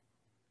together.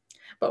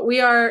 But we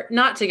are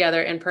not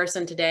together in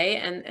person today,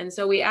 and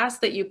so we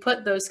ask that you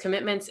put those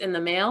commitments in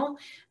the mail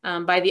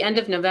by the end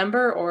of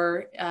November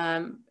or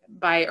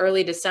by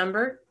early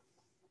December.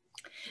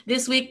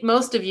 This week,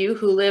 most of you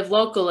who live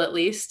local at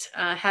least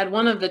had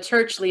one of the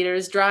church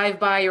leaders drive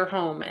by your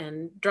home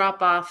and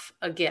drop off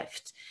a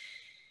gift.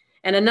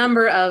 And a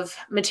number of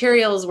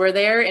materials were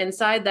there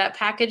inside that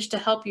package to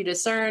help you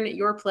discern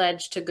your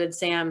pledge to Good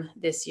Sam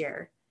this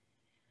year.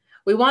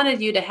 We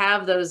wanted you to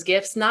have those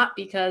gifts not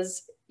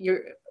because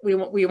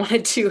we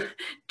wanted to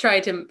try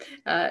to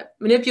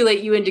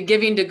manipulate you into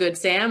giving to Good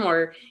Sam,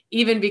 or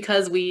even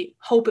because we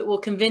hope it will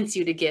convince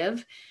you to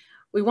give.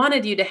 We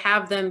wanted you to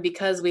have them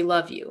because we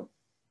love you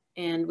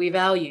and we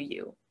value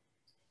you.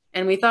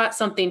 And we thought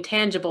something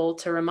tangible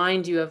to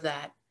remind you of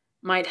that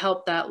might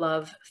help that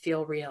love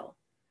feel real.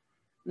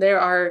 There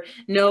are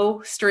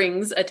no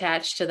strings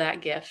attached to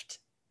that gift.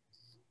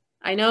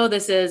 I know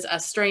this is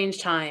a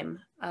strange time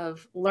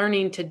of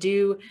learning to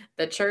do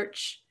the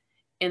church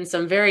in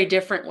some very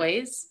different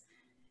ways.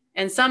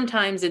 And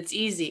sometimes it's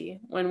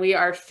easy when we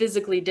are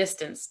physically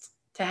distanced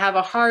to have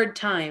a hard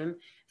time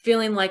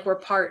feeling like we're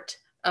part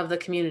of the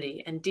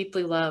community and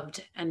deeply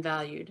loved and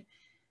valued.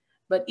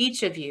 But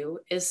each of you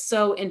is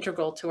so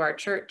integral to our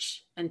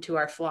church and to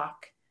our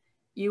flock.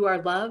 You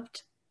are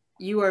loved,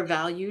 you are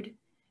valued,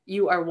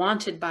 you are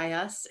wanted by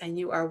us, and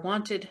you are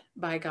wanted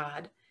by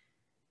God.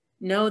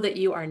 Know that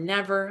you are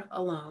never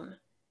alone.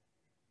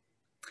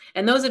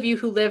 And those of you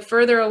who live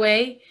further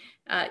away,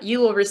 you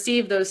will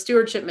receive those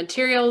stewardship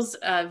materials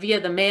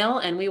via the mail,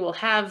 and we will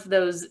have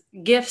those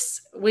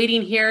gifts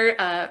waiting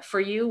here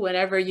for you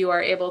whenever you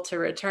are able to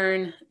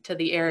return to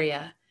the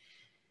area.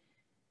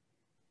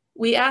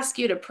 We ask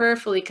you to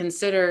prayerfully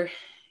consider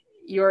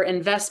your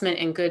investment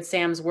in Good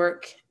Sam's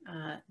work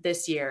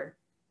this year.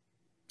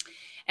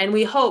 And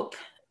we hope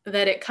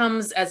that it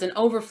comes as an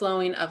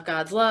overflowing of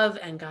God's love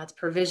and God's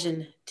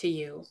provision to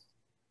you.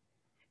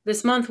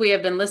 This month, we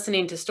have been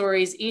listening to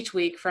stories each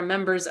week from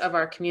members of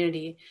our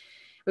community.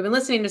 We've been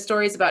listening to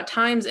stories about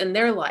times in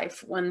their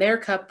life when their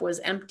cup was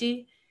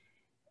empty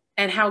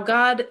and how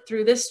God,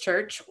 through this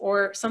church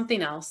or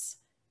something else,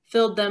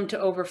 filled them to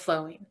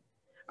overflowing.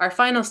 Our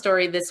final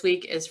story this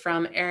week is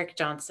from Eric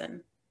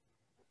Johnson.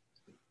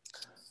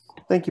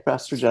 Thank you,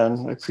 Pastor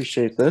Jen. I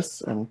appreciate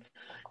this. And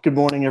good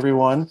morning,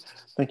 everyone.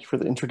 Thank you for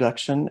the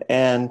introduction.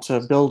 And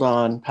to build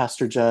on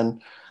Pastor Jen,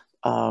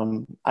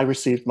 I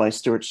received my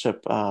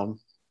stewardship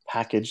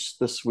package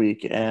this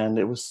week, and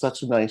it was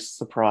such a nice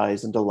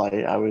surprise and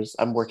delight.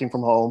 I'm working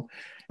from home,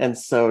 and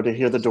so to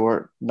hear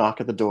the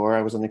knock at the door,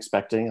 I wasn't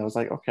expecting. I was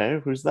like,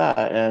 okay, who's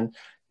that? And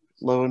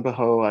lo and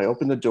behold, I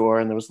opened the door,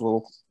 and there was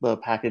the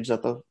package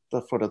at the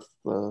foot of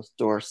the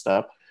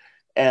doorstep,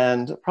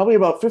 and probably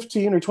about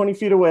 15 or 20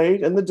 feet away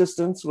in the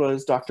distance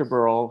was Dr.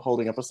 Burrell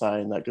holding up a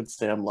sign that Good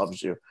Sam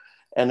loves you,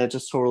 and it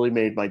just totally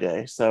made my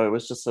day. So it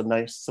was just a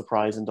nice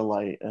surprise and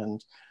delight,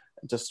 and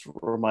just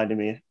reminded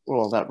me,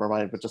 well, not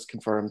reminded, but just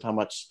confirmed how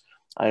much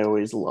I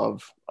always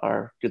love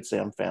our Good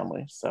Sam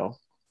family. So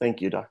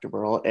thank you, Dr.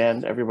 Burrell,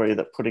 and everybody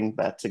that putting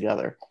that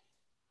together.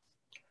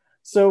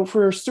 So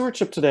for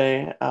stewardship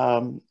today,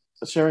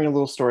 sharing a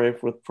little story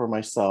for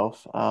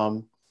myself.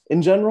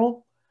 In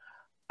general,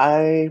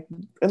 in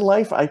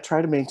life, I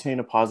try to maintain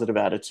a positive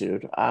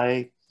attitude.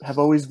 I have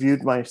always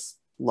viewed my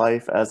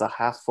life as a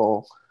half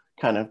full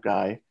kind of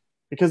guy.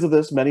 Because of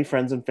this, many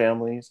friends and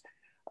families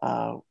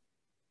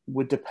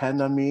would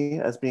depend on me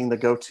as being the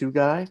go-to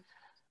guy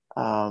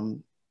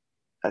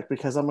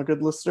because I'm a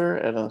good listener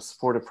and a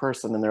supportive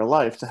person in their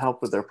life to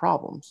help with their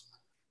problems.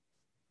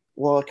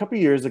 Well, a couple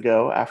of years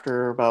ago,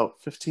 after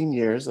about 15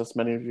 years, as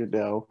many of you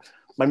know,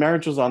 my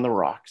marriage was on the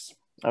rocks.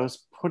 I was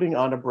putting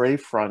on a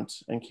brave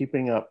front and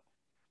keeping up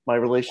my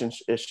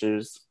relationship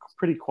issues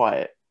pretty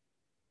quiet.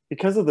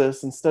 Because of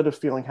this, instead of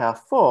feeling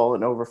half full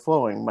and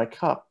overflowing, my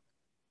cup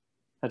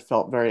had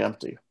felt very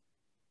empty.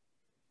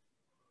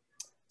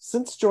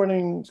 Since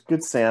joining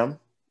Good Sam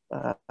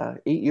 8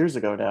 years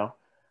ago now,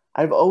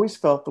 I've always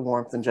felt the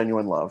warmth and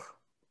genuine love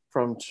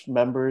from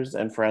members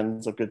and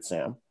friends of Good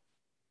Sam.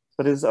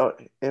 But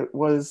it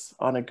was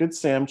on a Good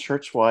Sam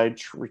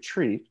church-wide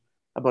retreat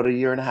about 1.5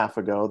 years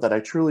ago that I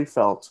truly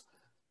felt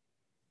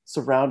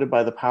surrounded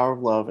by the power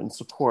of love and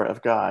support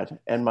of God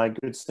and my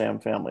Good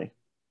Sam family.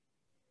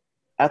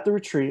 At the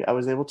retreat, I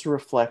was able to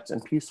reflect in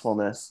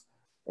peacefulness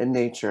in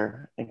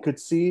nature and could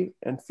see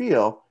and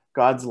feel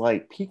God's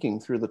light peeking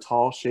through the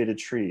tall shaded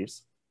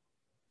trees.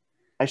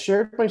 I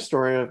shared my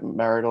story of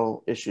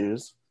marital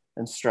issues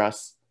and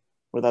stress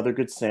with other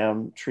Good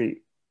Sam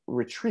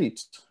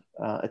retreat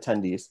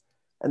attendees,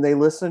 and they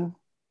listened,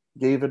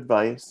 gave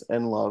advice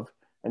and love,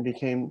 and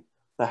became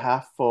the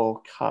half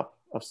full cup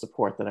of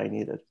support that I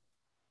needed.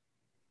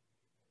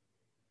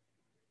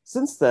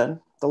 Since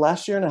then, the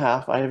last year and a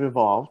half, I have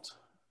evolved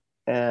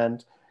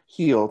and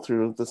healed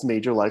through this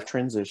major life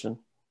transition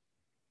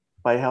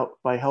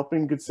by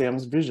helping Good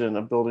Sam's vision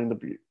of building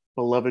the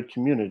beloved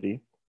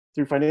community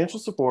through financial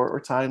support or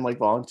time like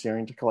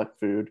volunteering to collect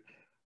food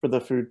for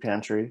the food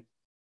pantry,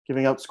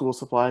 giving out school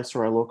supplies to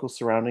our local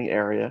surrounding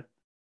area,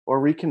 or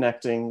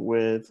reconnecting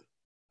with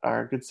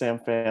our Good Sam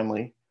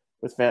family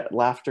with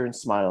laughter and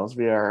smiles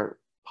via our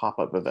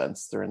pop-up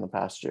events during the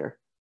past year.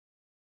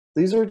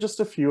 These are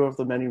just a few of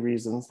the many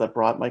reasons that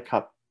brought my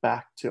cup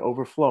back to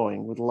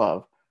overflowing with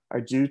love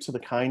are due to the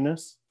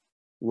kindness,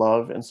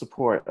 love, and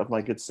support of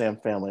my Good Sam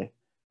family,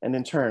 and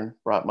in turn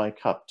brought my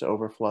cup to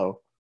overflow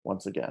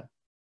once again.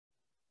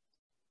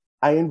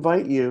 I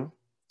invite you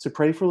to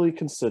prayerfully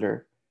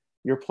consider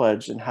your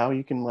pledge and how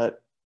you can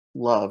let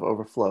love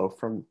overflow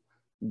from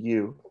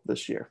you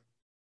this year.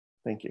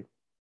 Thank you.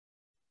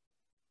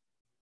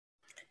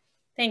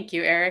 Thank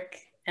you, Eric.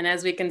 And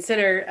as we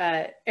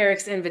consider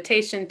Eric's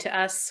invitation to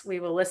us, we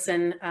will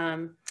listen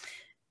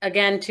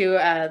again to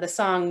the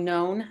song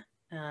Known,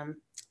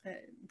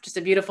 just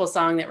a beautiful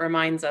song that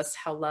reminds us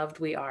how loved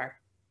we are.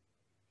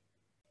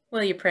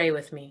 Will you pray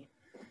with me?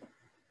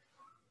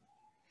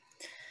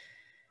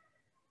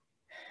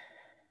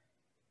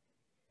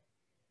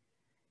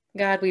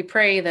 God, we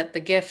pray that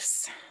the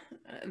gifts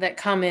that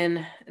come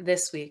in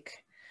this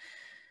week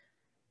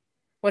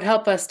would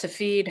help us to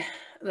feed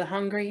the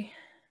hungry,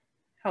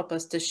 help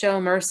us to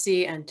show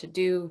mercy and to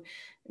do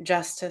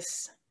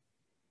justice.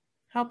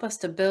 Help us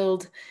to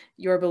build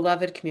your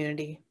beloved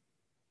community.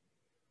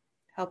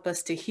 Help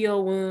us to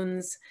heal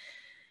wounds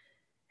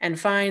and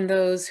find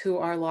those who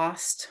are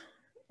lost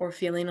or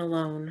feeling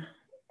alone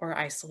or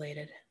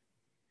isolated.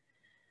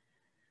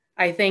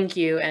 I thank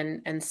you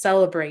and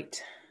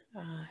celebrate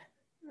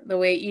the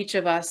way each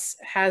of us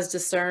has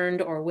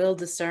discerned or will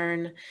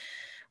discern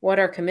what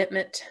our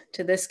commitment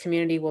to this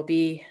community will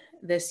be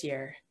this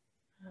year.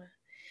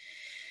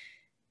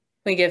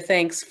 We give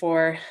thanks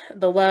for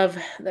the love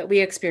that we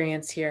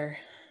experience here,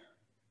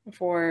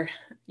 for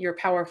your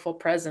powerful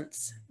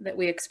presence that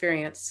we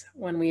experience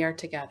when we are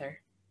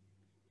together.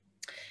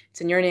 It's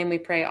in your name we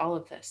pray all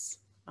of this.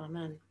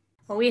 Amen.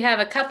 Well, we have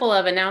a couple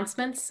of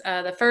announcements.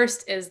 The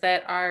first is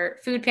that our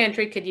food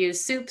pantry could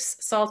use soups,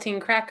 saltine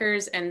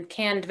crackers, and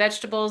canned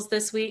vegetables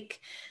this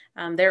week.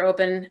 They're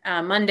open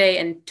Monday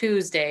and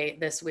Tuesday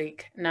this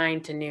week,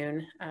 9 to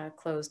noon,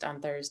 closed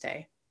on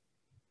Thursday.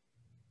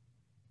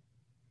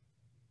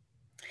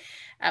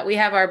 We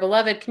have our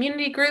beloved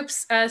community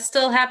groups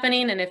still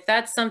happening, and if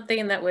that's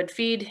something that would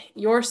feed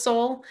your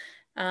soul,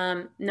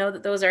 know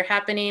that those are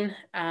happening.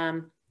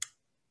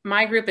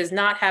 My group is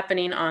not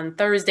happening on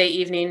Thursday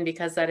evening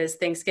because that is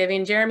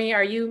Thanksgiving. Jeremy,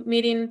 are you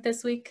meeting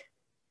this week?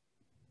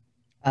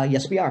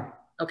 Yes, we are.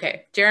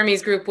 Okay.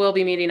 Jeremy's group will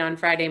be meeting on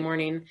Friday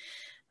morning.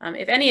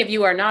 If any of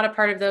you are not a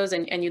part of those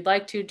and you'd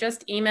like to,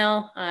 just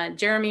email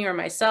Jeremy or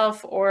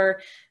myself, or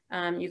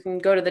you can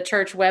go to the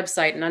church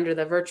website, and under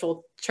the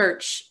virtual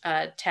church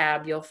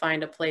tab, you'll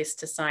find a place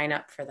to sign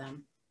up for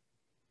them.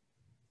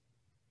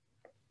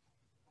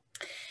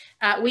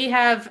 We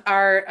have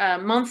our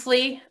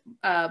monthly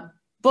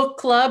book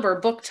club or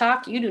book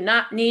talk. You do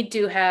not need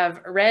to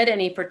have read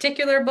any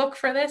particular book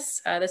for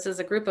this. This is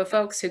a group of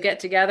folks who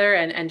get together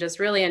and just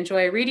really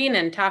enjoy reading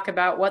and talk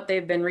about what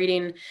they've been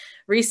reading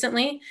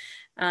recently.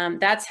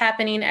 That's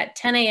happening at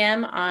 10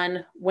 a.m.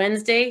 on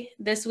Wednesday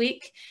this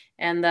week.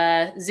 And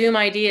the Zoom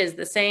ID is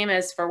the same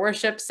as for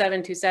worship,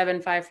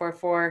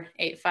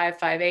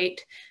 727-544-8558.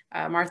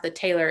 Martha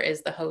Taylor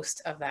is the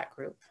host of that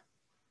group.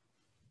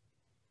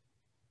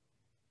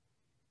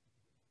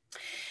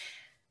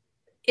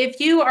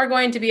 If you are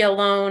going to be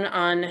alone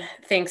on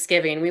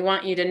Thanksgiving, we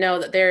want you to know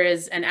that there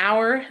is an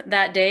hour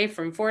that day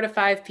from 4 to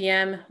 5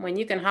 p.m. when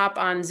you can hop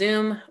on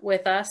Zoom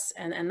with us.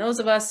 And those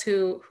of us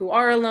who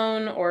are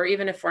alone, or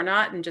even if we're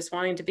not and just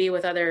wanting to be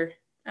with other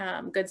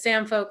Good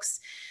Sam folks,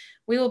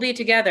 we will be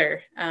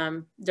together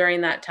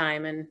during that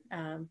time, and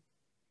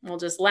we'll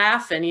just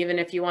laugh. And even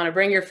if you want to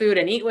bring your food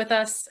and eat with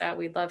us,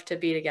 we'd love to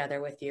be together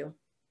with you.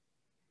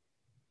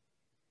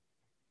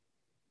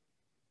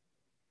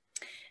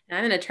 And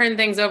I'm going to turn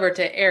things over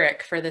to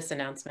Eric for this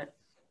announcement.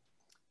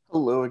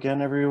 Hello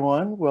again,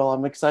 everyone. Well,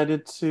 I'm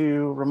excited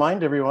to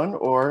remind everyone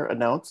or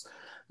announce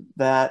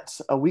that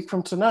a week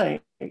from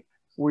tonight,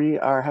 we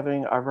are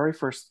having our very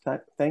first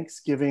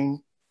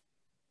Thanksgiving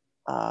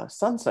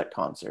sunset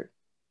concert.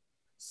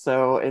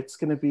 So it's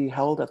going to be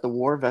held at the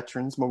War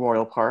Veterans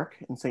Memorial Park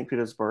in St.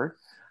 Petersburg,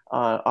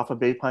 off of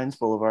Bay Pines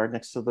Boulevard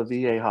next to the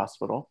VA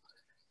hospital.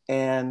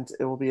 And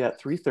it will be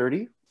at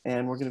 3:30,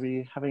 and we're going to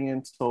be having it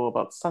until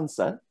about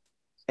sunset.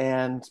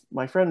 And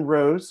my friend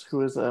Rose,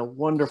 who is a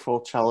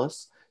wonderful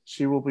cellist,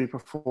 She will be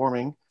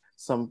performing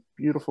some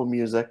beautiful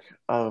music,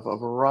 of a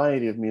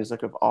variety of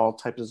music of all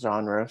types of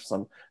genres,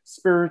 from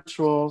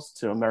spirituals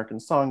to American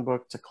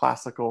songbook to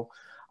classical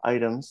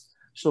items.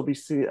 She'll be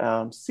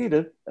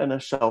seated in a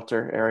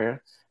shelter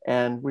area,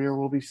 and we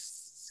will be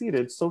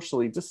seated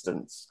socially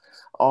distanced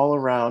all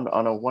around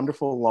on a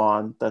wonderful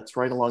lawn that's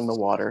right along the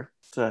water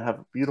to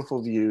have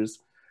beautiful views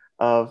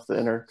of the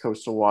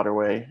intercoastal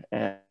waterway,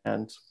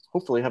 and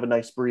hopefully have a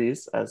nice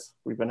breeze, as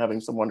we've been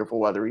having some wonderful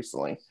weather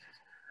recently.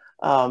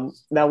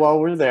 Now, while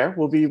we're there,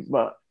 we'll be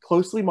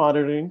closely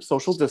monitoring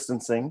social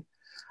distancing,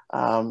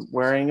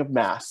 wearing of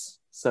masks.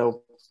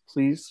 So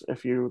please,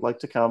 if you would like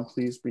to come,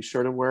 please be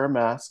sure to wear a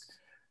mask.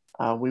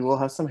 We will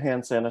have some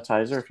hand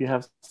sanitizer if you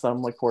have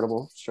some, like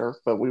portable, sure,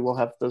 but we will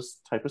have those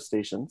type of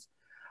stations.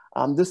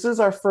 This is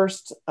our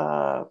first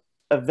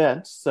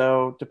event,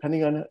 so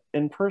depending on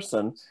in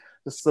person,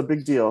 this is a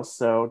big deal.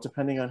 So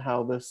depending on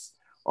how this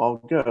all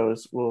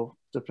goes will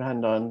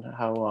depend on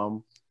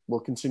how we'll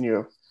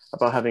continue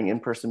about having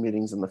in-person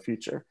meetings in the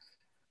future.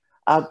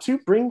 To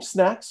bring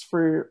snacks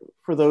for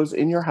those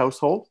in your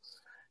household.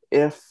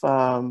 If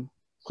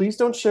please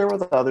don't share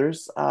with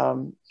others,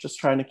 just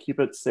trying to keep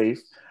it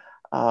safe.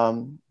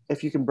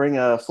 If you can bring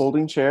a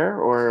folding chair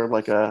or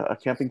like a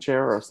camping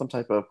chair or some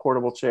type of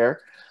portable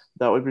chair,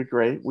 that would be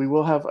great. We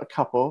will have a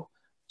couple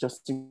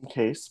just in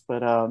case,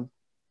 but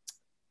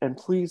and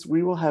please,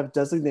 we will have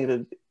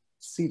designated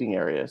seating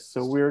areas.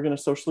 So we're going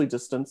to socially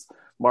distance,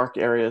 mark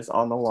areas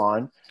on the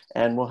lawn,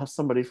 and we'll have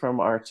somebody from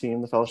our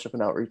team, the Fellowship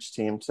and Outreach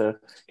team, to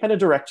kind of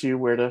direct you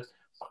where to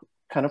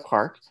kind of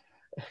park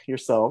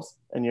yourselves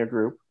and your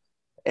group.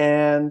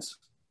 And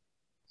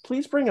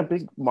please bring a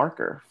big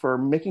marker for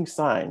making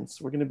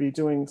signs. We're going to be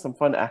doing some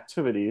fun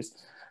activities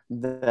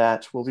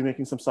that we'll be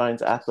making some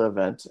signs at the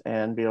event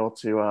and be able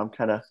to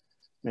kind of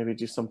maybe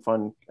do some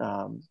fun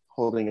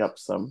holding up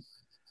some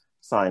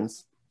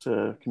signs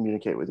to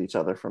communicate with each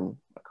other from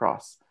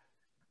across.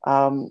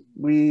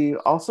 We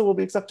also will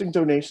be accepting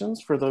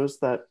donations for those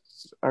that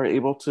are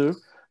able to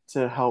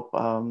help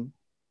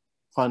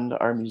fund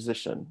our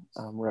musician,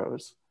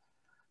 Rose.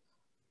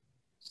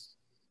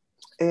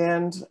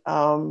 And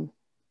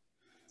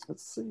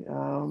let's see,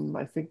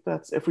 I think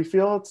that's, if we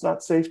feel it's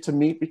not safe to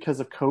meet because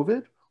of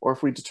COVID, or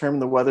if we determine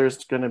the weather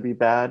is going to be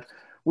bad,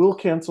 we'll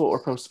cancel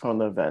or postpone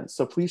the event.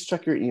 So please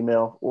check your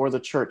email or the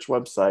church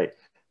website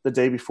the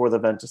day before the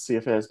event to see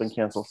if it has been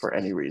canceled for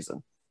any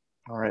reason.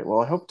 All right, well,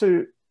 I hope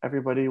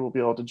everybody will be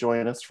able to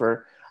join us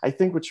for, I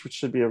think, which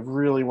should be a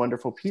really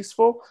wonderful,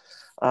 peaceful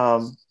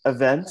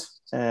event,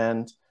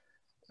 and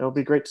it'll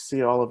be great to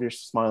see all of your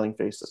smiling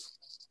faces.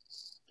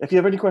 If you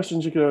have any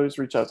questions, you can always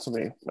reach out to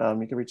me.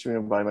 You can reach me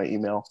by my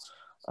email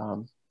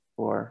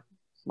or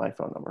my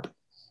phone number.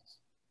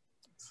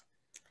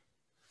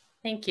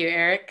 Thank you,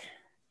 Eric.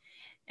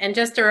 And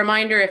just a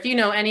reminder, if you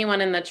know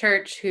anyone in the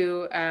church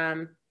who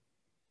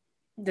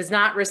does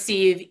not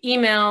receive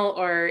email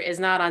or is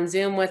not on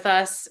Zoom with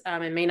us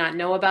and may not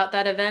know about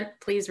that event,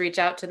 please reach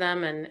out to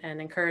them and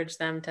encourage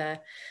them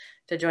to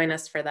join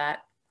us for that.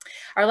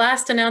 Our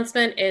last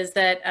announcement is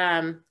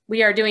that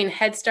we are doing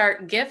Head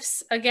Start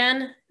gifts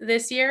again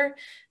this year.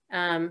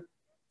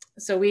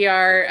 So we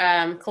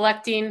are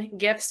collecting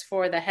gifts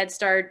for the Head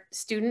Start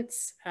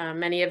students.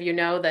 Many of you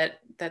know that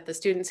the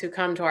students who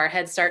come to our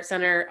Head Start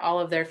Center, all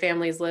of their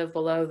families live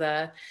below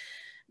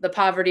the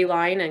poverty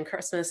line, and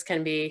Christmas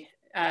can be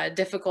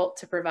difficult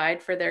to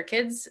provide for their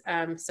kids.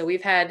 So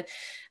we've had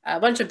a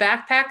bunch of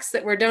backpacks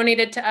that were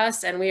donated to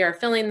us, and we are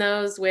filling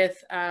those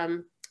with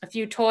a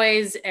few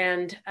toys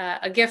and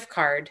a gift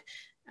card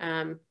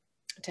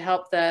to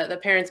help the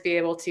parents be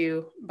able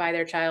to buy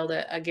their child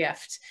a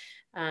gift.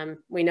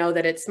 We know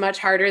that it's much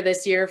harder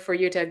this year for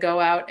you to go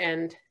out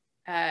and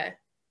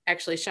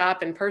actually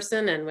shop in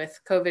person, and with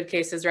COVID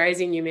cases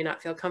rising, you may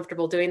not feel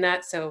comfortable doing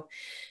that. So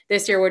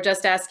this year we're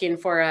just asking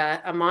for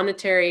a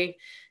monetary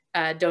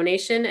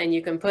donation, and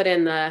you can put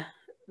in the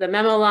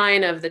memo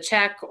line of the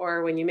check,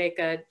 or when you make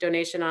a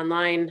donation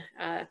online,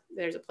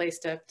 there's a place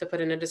to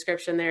put in a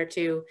description there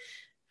too.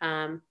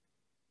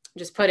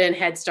 Just put in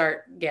Head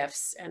Start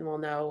gifts and we'll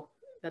know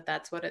that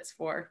that's what it's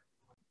for.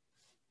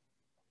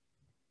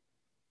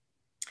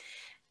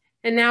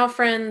 And now,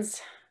 friends,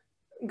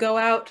 go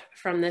out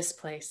from this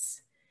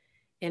place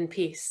in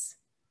peace.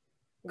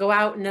 Go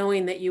out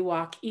knowing that you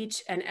walk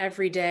each and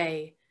every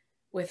day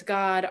with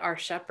God, our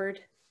shepherd.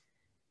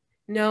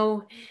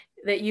 Know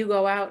that you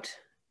go out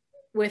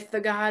with the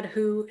God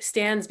who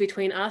stands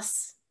between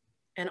us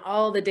and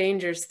all the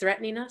dangers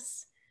threatening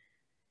us.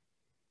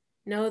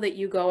 Know that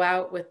you go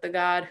out with the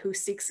God who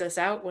seeks us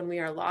out when we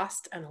are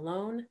lost and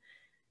alone.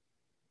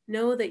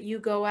 Know that you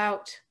go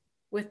out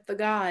with the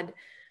God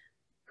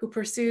who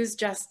pursues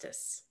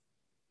justice.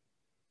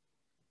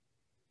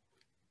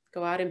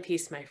 Go out in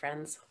peace, my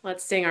friends.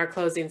 Let's sing our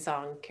closing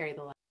song, Carry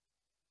the Light.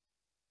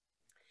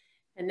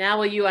 And now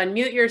will you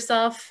unmute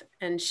yourself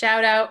and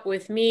shout out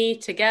with me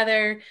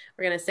together.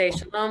 We're going to say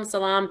shalom,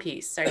 salam,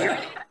 peace. Are you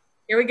ready?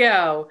 Here we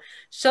go.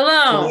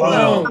 Shalom.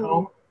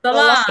 Shalom.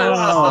 Salam.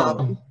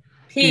 Shalom.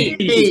 Peace.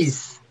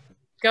 Peace.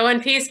 Go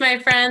in peace, my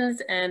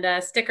friends,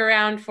 and stick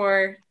around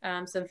for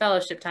some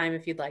fellowship time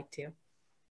if you'd like to.